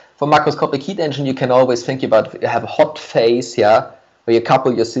 because for microscopic heat engine, you can always think about, you have a hot phase, yeah, where you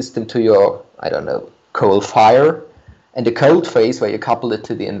couple your system to your, I don't know, coal fire, and the cold phase where you couple it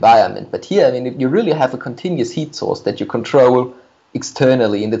to the environment. But here, I mean, you really have a continuous heat source that you control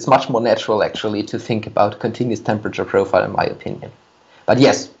externally, and it's much more natural actually to think about continuous temperature profile, in my opinion. But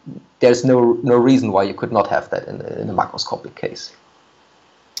yes, there's no reason why you could not have that in a macroscopic case.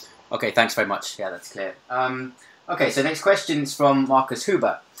 Okay, thanks very much. Yeah, that's clear. Okay, so next question's from Marcus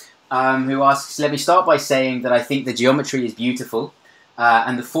Huber, who asks, let me start by saying that I think the geometry is beautiful,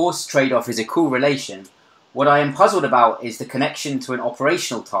 and the force trade-off is a cool relation. What I am puzzled about is the connection to an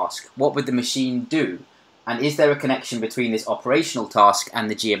operational task. What would the machine do? And is there a connection between this operational task and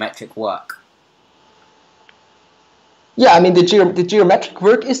the geometric work? Yeah, I mean the geometric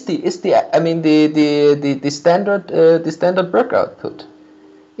work is the standard work output.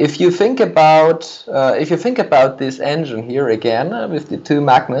 If you think about this engine here again with the two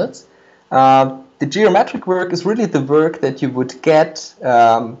magnets, the geometric work is really the work that you would get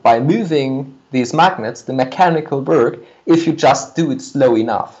by moving these magnets, the mechanical work, if you just do it slow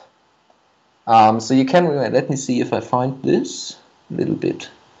enough. So you can, let me see if I find this a little bit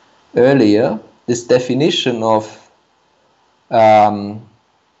earlier, this definition of, yeah,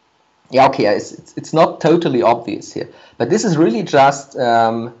 okay, it's not totally obvious here, but this is really just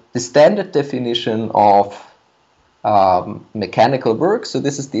the standard definition of mechanical work. So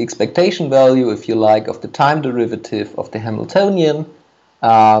this is the expectation value, if you like, of the time derivative of the Hamiltonian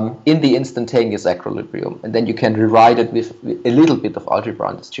in the instantaneous equilibrium, and then you can rewrite it with a little bit of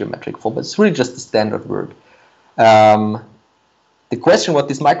algebra in this geometric form, but it's really just the standard work. The question what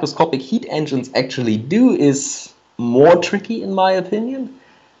these microscopic heat engines actually do is more tricky, in my opinion,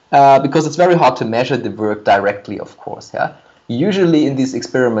 because it's very hard to measure the work directly, of course. Yeah? Usually in these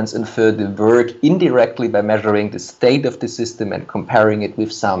experiments infer the work indirectly by measuring the state of the system and comparing it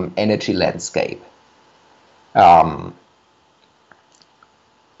with some energy landscape.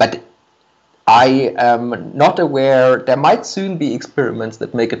 But I am not aware, there might soon be experiments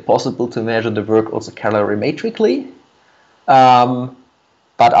that make it possible to measure the work also calorimetrically,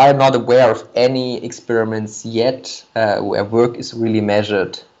 but I am not aware of any experiments yet where work is really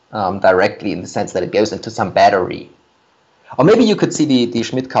measured directly in the sense that it goes into some battery. Or maybe you could see the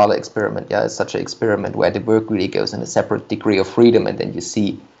Schmidt-Kahler experiment, yeah, it's such an experiment where the work really goes in a separate degree of freedom, and then you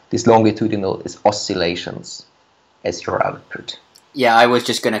see these longitudinal oscillations as your output. Yeah, I was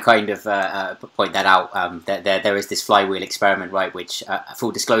just going to kind of point that out. There is this flywheel experiment, right? Which,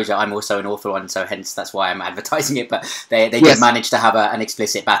 full disclosure, I'm also an author on, so hence that's why I'm advertising it. But they did manage to have an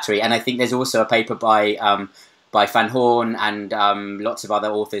explicit battery, and I think there's also a paper by Van Horn and lots of other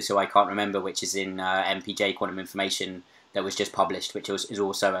authors who I can't remember, which is in MPJ Quantum Information, that was just published, which is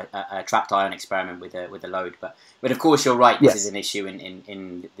also a trapped ion experiment with a load. But of course, you're right. This is an issue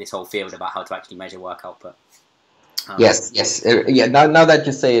in this whole field about how to actually measure work output. Yes. Yeah. Now that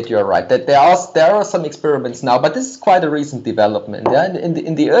you say it, you're right. That there are some experiments now, but this is quite a recent development. Yeah,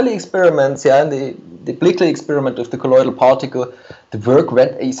 in the early experiments, in the Blickley experiment of the colloidal particle, the work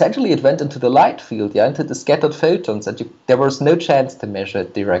went into the light field, into the scattered photons, and there was no chance to measure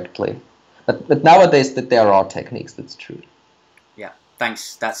it directly. But nowadays, that there are techniques. That's true. Yeah.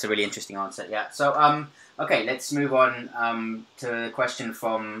 Thanks. That's a really interesting answer. Yeah. So okay, let's move on to a question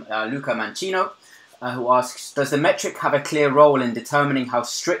from Luca Mancino. Who asks, does the metric have a clear role in determining how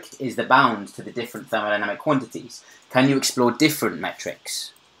strict is the bound to the different thermodynamic quantities? Can you explore different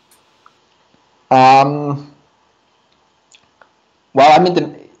metrics? Well, I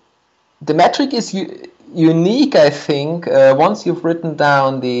mean, the metric is unique, I think, once you've written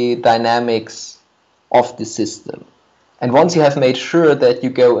down the dynamics of the system. And once you have made sure that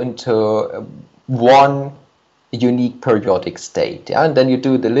you go into one unique periodic state, and then you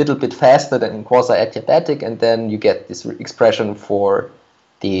do it a little bit faster than in quasi-adiabatic, and then you get this expression for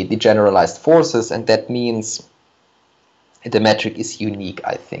the generalized forces, and that means the metric is unique,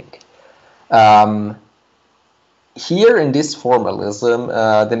 I think. Here in this formalism,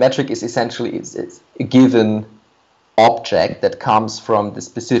 the metric is essentially it's a given object that comes from the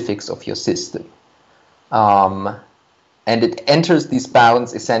specifics of your system. And it enters these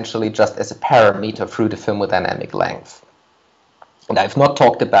bounds essentially just as a parameter through the thermodynamic length. And I've not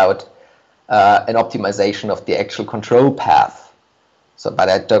talked about an optimization of the actual control path. But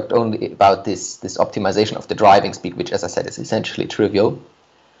I talked only about this optimization of the driving speed, which, as I said, is essentially trivial.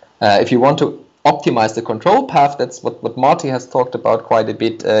 If you want to optimize the control path, that's what Marty has talked about quite a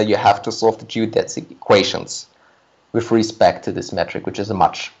bit. You have to solve the geodesic equations with respect to this metric, which is a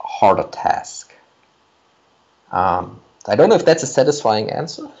much harder task. I don't know if that's a satisfying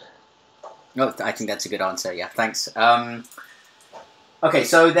answer. No, I think that's a good answer. Yeah, thanks. Okay,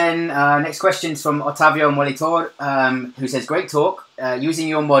 so then next question is from Ottavio Molitor, who says, great talk. Using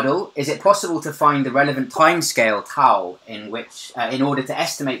your model, is it possible to find the relevant timescale tau in order to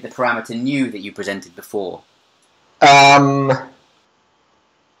estimate the parameter nu that you presented before? Not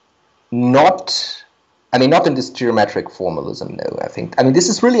in this geometric formalism, no, I think. I mean, this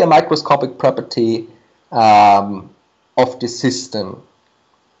is really a microscopic property of the system.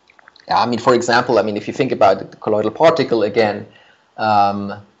 I mean, for example, if you think about the colloidal particle again,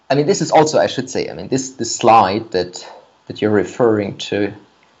 this is also, I should say, this slide that you're referring to,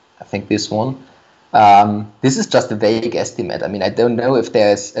 I think this one, this is just a vague estimate. I don't know if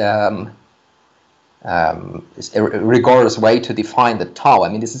there's a rigorous way to define the tau.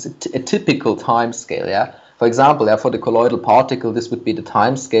 This is a typical time scale, yeah? For example, for the colloidal particle, this would be the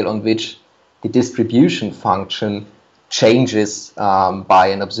time scale on which the distribution function changes by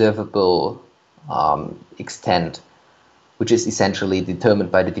an observable extent, which is essentially determined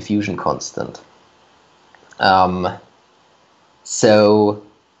by the diffusion constant. So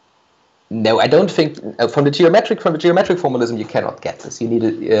no, I don't think from the geometric formalism you cannot get this. You need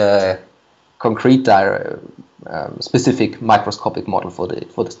a concrete, specific microscopic model for the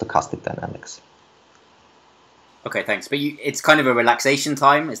stochastic dynamics. Okay, thanks. But it's kind of a relaxation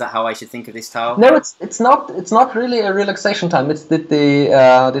time. Is that how I should think of this tau? No, it's not. It's not really a relaxation time. It's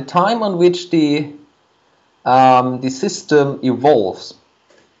the time on which the system evolves.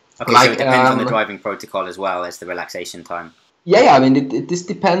 Okay, so it depends on the driving protocol as well as the relaxation time. Yeah. This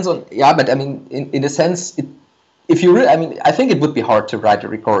depends on. Yeah, but in a sense, if you I think it would be hard to write a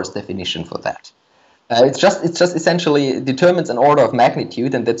rigorous definition for that. It's just essentially determines an order of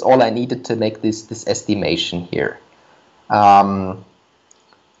magnitude, and that's all I needed to make this estimation here. For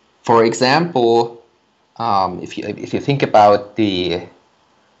example, if you think about the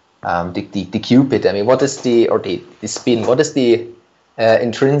qubit, what is the spin? What is the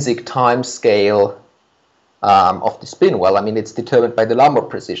intrinsic time scale of the spin? Well, it's determined by the Lambert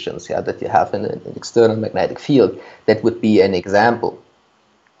precisions, that you have in an external magnetic field. That would be an example.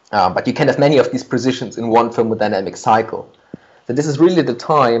 But you can have many of these precisions in one thermodynamic cycle. So this is really the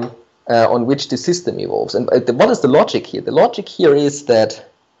time on which the system evolves. And what is the logic here? The logic here is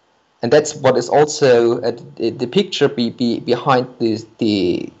that, and that's what is also the picture behind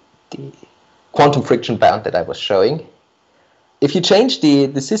the quantum friction bound that I was showing. if you change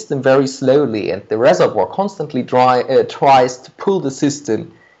the system very slowly and the reservoir constantly tries to pull the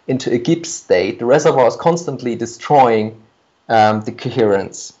system into a Gibbs state, the reservoir is constantly destroying the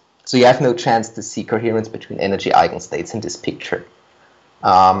coherence. So you have no chance to see coherence between energy eigenstates in this picture.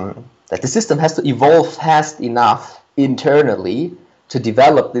 That the system has to evolve fast enough internally to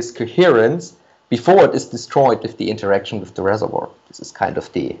develop this coherence before it is destroyed with the interaction with the reservoir. This is kind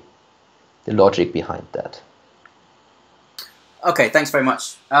of the logic behind that. Okay, thanks very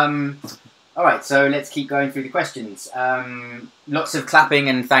much. All right, so let's keep going through the questions. Lots of clapping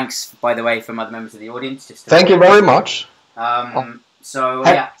and thanks, by the way, from other members of the audience. Thank you very much. So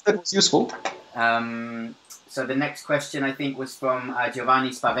yeah, that was useful. So the next question I think was from Giovanni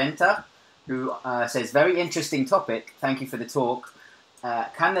Spaventa, who says, very interesting topic. Thank you for the talk.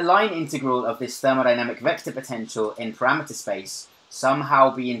 Can the line integral of this thermodynamic vector potential in parameter space somehow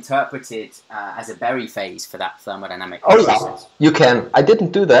be interpreted as a Berry phase for that thermodynamic process? Yeah, you can. I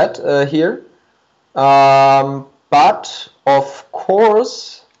didn't do that here. But of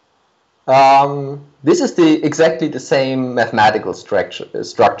course, this is exactly the same mathematical structure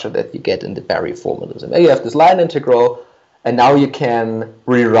that you get in the Berry formalism. You have this line integral, and now you can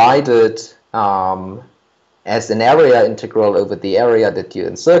rewrite it as an area integral over the area that you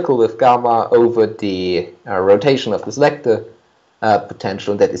encircle with gamma over the rotation of this vector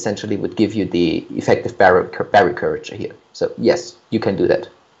potential, that essentially would give you the effective Berry curvature here. So yes, you can do that.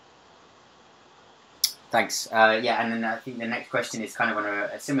 Thanks. Yeah, and then I think the next question is kind of on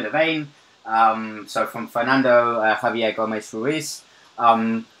a similar vein. So from Fernando Javier Gomez Ruiz.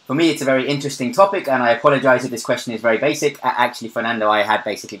 For me, it's a very interesting topic, and I apologize if this question is very basic. Actually, Fernando, I had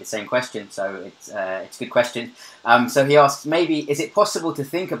basically the same question, so it's a good question. So he asks, maybe, is it possible to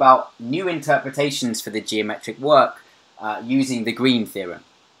think about new interpretations for the geometric work using the Green theorem?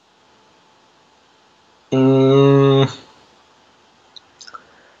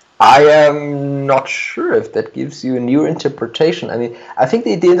 I am not sure if that gives you a new interpretation. I mean, I think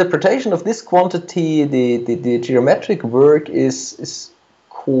the interpretation of this quantity, the geometric work, is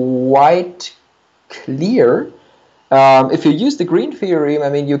quite clear. If you use the Green theorem, I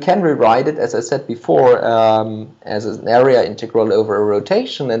mean, you can rewrite it, as I said before, as an area integral over a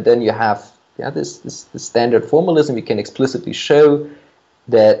rotation, and then you have this standard formalism. You can explicitly show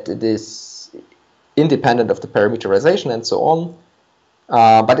that it is independent of the parameterization and so on.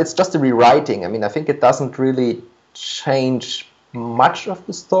 But it's just a rewriting. I mean, I think it doesn't really change much of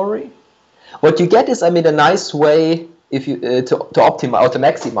the story. What you get is, I mean, a nice way if you to optimize or to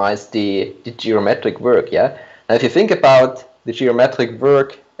maximize the geometric work. Yeah. Now, if you think about the geometric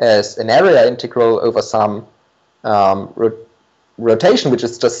work as an area integral over some rotation, which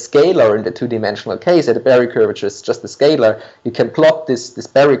is just scalar in the two-dimensional case, and the Berry curvature is just a scalar, you can plot this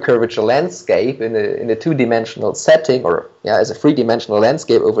Berry curvature landscape in a two-dimensional setting, or as a three-dimensional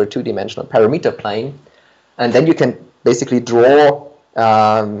landscape over a two-dimensional parameter plane, and then you can basically draw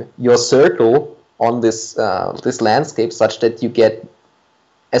your circle on this this landscape such that you get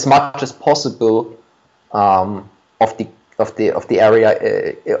as much as possible of the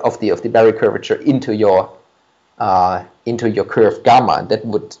area of the Berry curvature into your curve gamma. That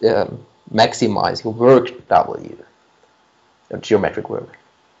would maximize your work W, your geometric work.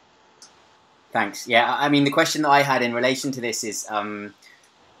 Thanks. Yeah, I mean, the question that I had in relation to this is, and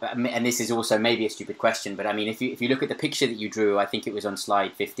this is also maybe a stupid question, but I mean, if you look at the picture that you drew, I think it was on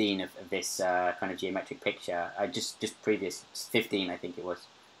slide 15 of this kind of geometric picture, just previous 15, I think it was.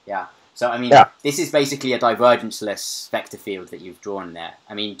 Yeah. So, I mean, This is basically a divergence-less vector field that you've drawn there.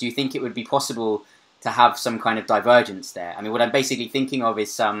 I mean, do you think it would be possible to have some kind of divergence there? I mean, what I'm basically thinking of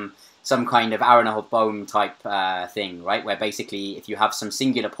is some kind of Aharonov-Bohm type thing, right? Where basically, if you have some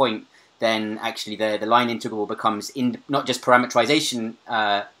singular point, then actually the line integral becomes not just parameterization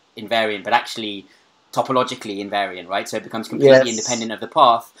invariant, but actually topologically invariant, right? So it becomes completely independent of the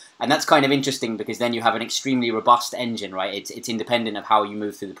path, and that's kind of interesting because then you have an extremely robust engine, right? It's independent of how you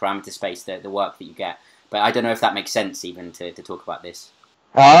move through the parameter space, the work that you get. But I don't know if that makes sense even to talk about this.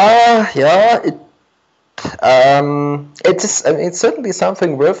 It's certainly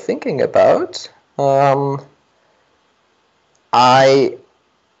something worth thinking about. I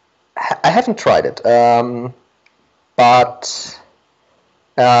haven't tried it, but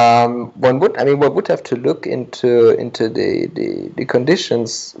one would have to look into the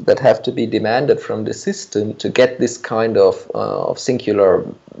conditions that have to be demanded from the system to get this kind of singular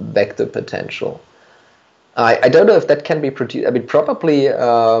vector potential. I don't know if that can be produced. I mean, probably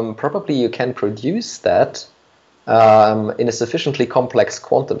you can produce that in a sufficiently complex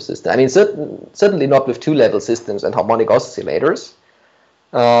quantum system. I mean, certainly not with two-level systems and harmonic oscillators.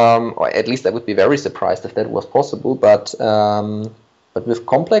 or at least I would be very surprised if that was possible. But with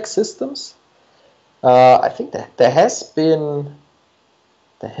complex systems, I think that there has been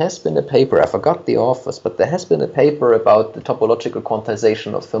a paper. I forgot the authors, but there has been a paper about the topological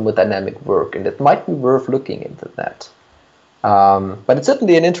quantization of thermodynamic work, and it might be worth looking into that. But it's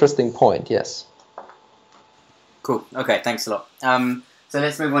certainly an interesting point. Yes. Cool. Okay. Thanks a lot. So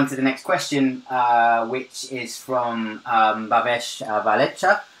let's move on to the next question, which is from Bhavesh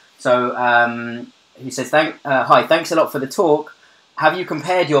Valecha. So he says, hi, thanks a lot for the talk. Have you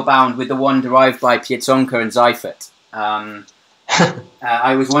compared your bound with the one derived by Pietrzonka and Seifert?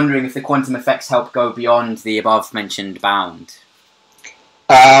 I was wondering if the quantum effects help go beyond the above-mentioned bound.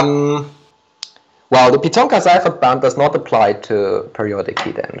 Well, the Pietrzonka-Seifert bound does not apply to periodic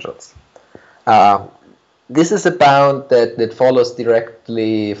heat engines. This is a bound that follows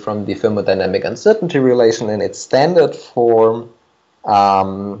directly from the thermodynamic uncertainty relation in its standard form,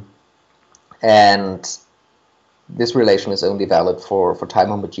 and this relation is only valid for time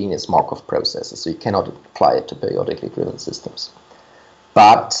homogeneous Markov processes, so you cannot apply it to periodically driven systems.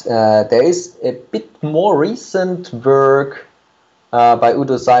 But there is a bit more recent work by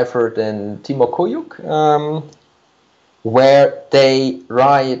Udo Seifert and Timo Koyuk, where they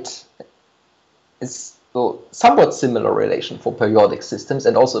write somewhat similar relation for periodic systems,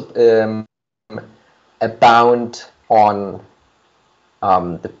 and also a bound on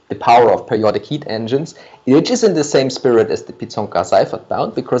the power of periodic heat engines, which is in the same spirit as the Pietrzonka-Seifert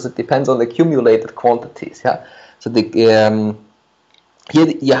bound, because it depends on accumulated quantities. Yeah, so here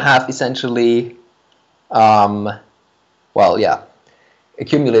you have essentially,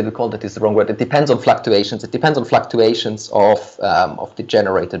 accumulated quantity is the wrong word. It depends on fluctuations. It depends on fluctuations of the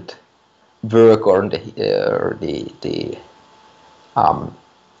generated work or the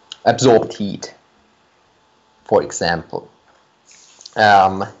absorbed heat, for example.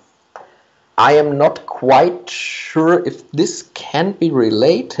 I am not quite sure if this can be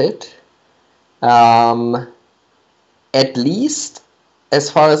related. At least, as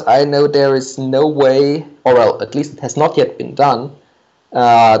far as I know, there is no way, or well, at least it has not yet been done,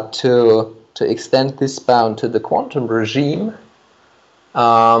 to extend this bound to the quantum regime.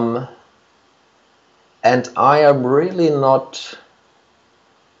 And I am really not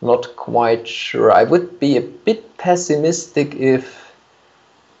quite sure. I would be a bit pessimistic if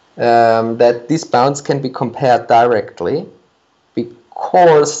that these bounds can be compared directly,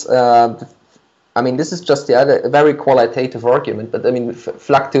 because I mean, this is just a very qualitative argument, but I mean,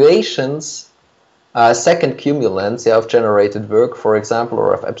 fluctuations, second cumulants of generated work, for example,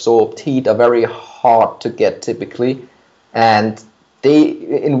 or of absorbed heat, are very hard to get typically, and they,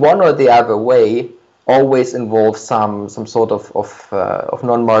 in one or the other way, always involve some sort of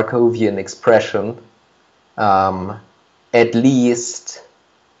non-Markovian expression, at least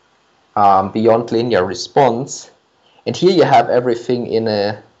beyond linear response. And here you have everything in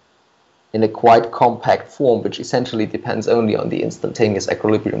a quite compact form, which essentially depends only on the instantaneous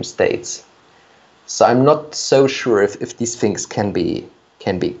equilibrium states. So I'm not so sure if these things can be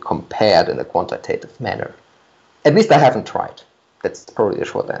compared in a quantitative manner. At least I haven't tried. That's probably the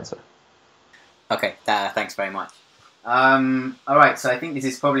short answer. Okay, thanks very much. All right, so I think this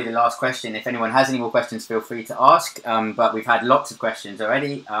is probably the last question. If anyone has any more questions, feel free to ask. But we've had lots of questions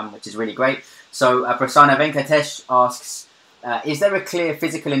already, which is really great. So Prasanna Venkatesh asks, is there a clear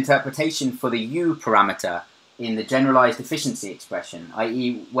physical interpretation for the U parameter in the generalized efficiency expression,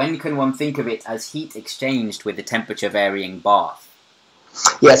 i.e. when can one think of it as heat exchanged with the temperature varying bath?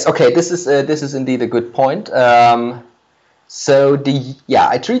 Yes, okay, this is indeed a good point. So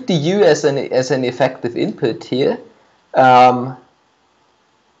I treat the U as an effective input here.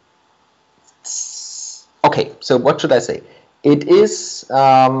 Okay, so what should I say? It is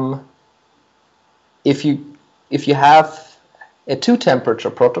if you have a two-temperature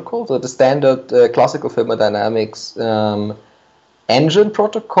protocol, so the standard classical thermodynamics engine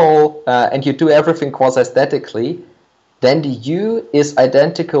protocol, and you do everything quasi-statically, then the U is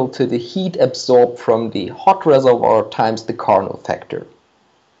identical to the heat absorbed from the hot reservoir times the Carnot factor.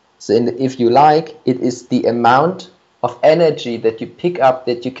 So if you like, it is the amount of energy that you pick up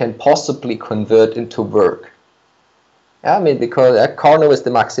that you can possibly convert into work. I mean, because Carnot is the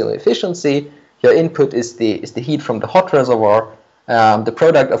maximum efficiency, your input is the heat from the hot reservoir. The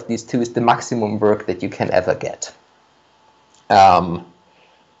product of these two is the maximum work that you can ever get.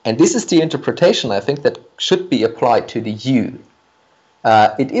 And this is the interpretation, I think, that should be applied to the U.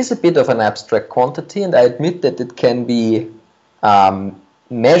 It is a bit of an abstract quantity, and I admit that it can be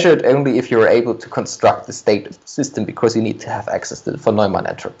measured only if you're able to construct the state of the system, because you need to have access to the von Neumann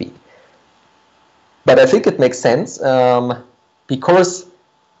entropy. But I think it makes sense because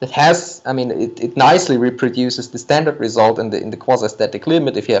that has, I mean, it nicely reproduces the standard result in the quasi-static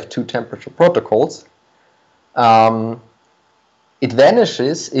limit if you have two temperature protocols. It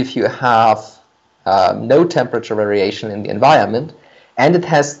vanishes if you have no temperature variation in the environment, and it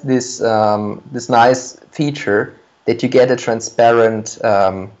has this this nice feature that you get a transparent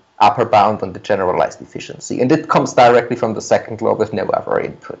upper bound on the generalized efficiency, and it comes directly from the second law with no other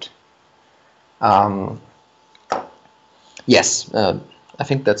input. Yes, I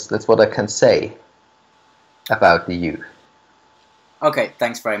think that's what I can say about the U. Okay,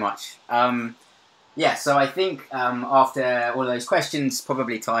 thanks very much. Yeah, so I think after all of those questions,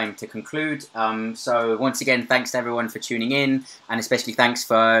 probably time to conclude. So once again, thanks to everyone for tuning in, and especially thanks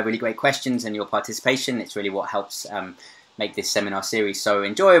for really great questions and your participation. It's really what helps make this seminar series so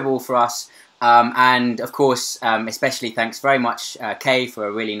enjoyable for us. And of course, especially thanks very much, Kay, for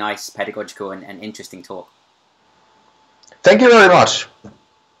a really nice pedagogical and interesting talk. Thank you very much.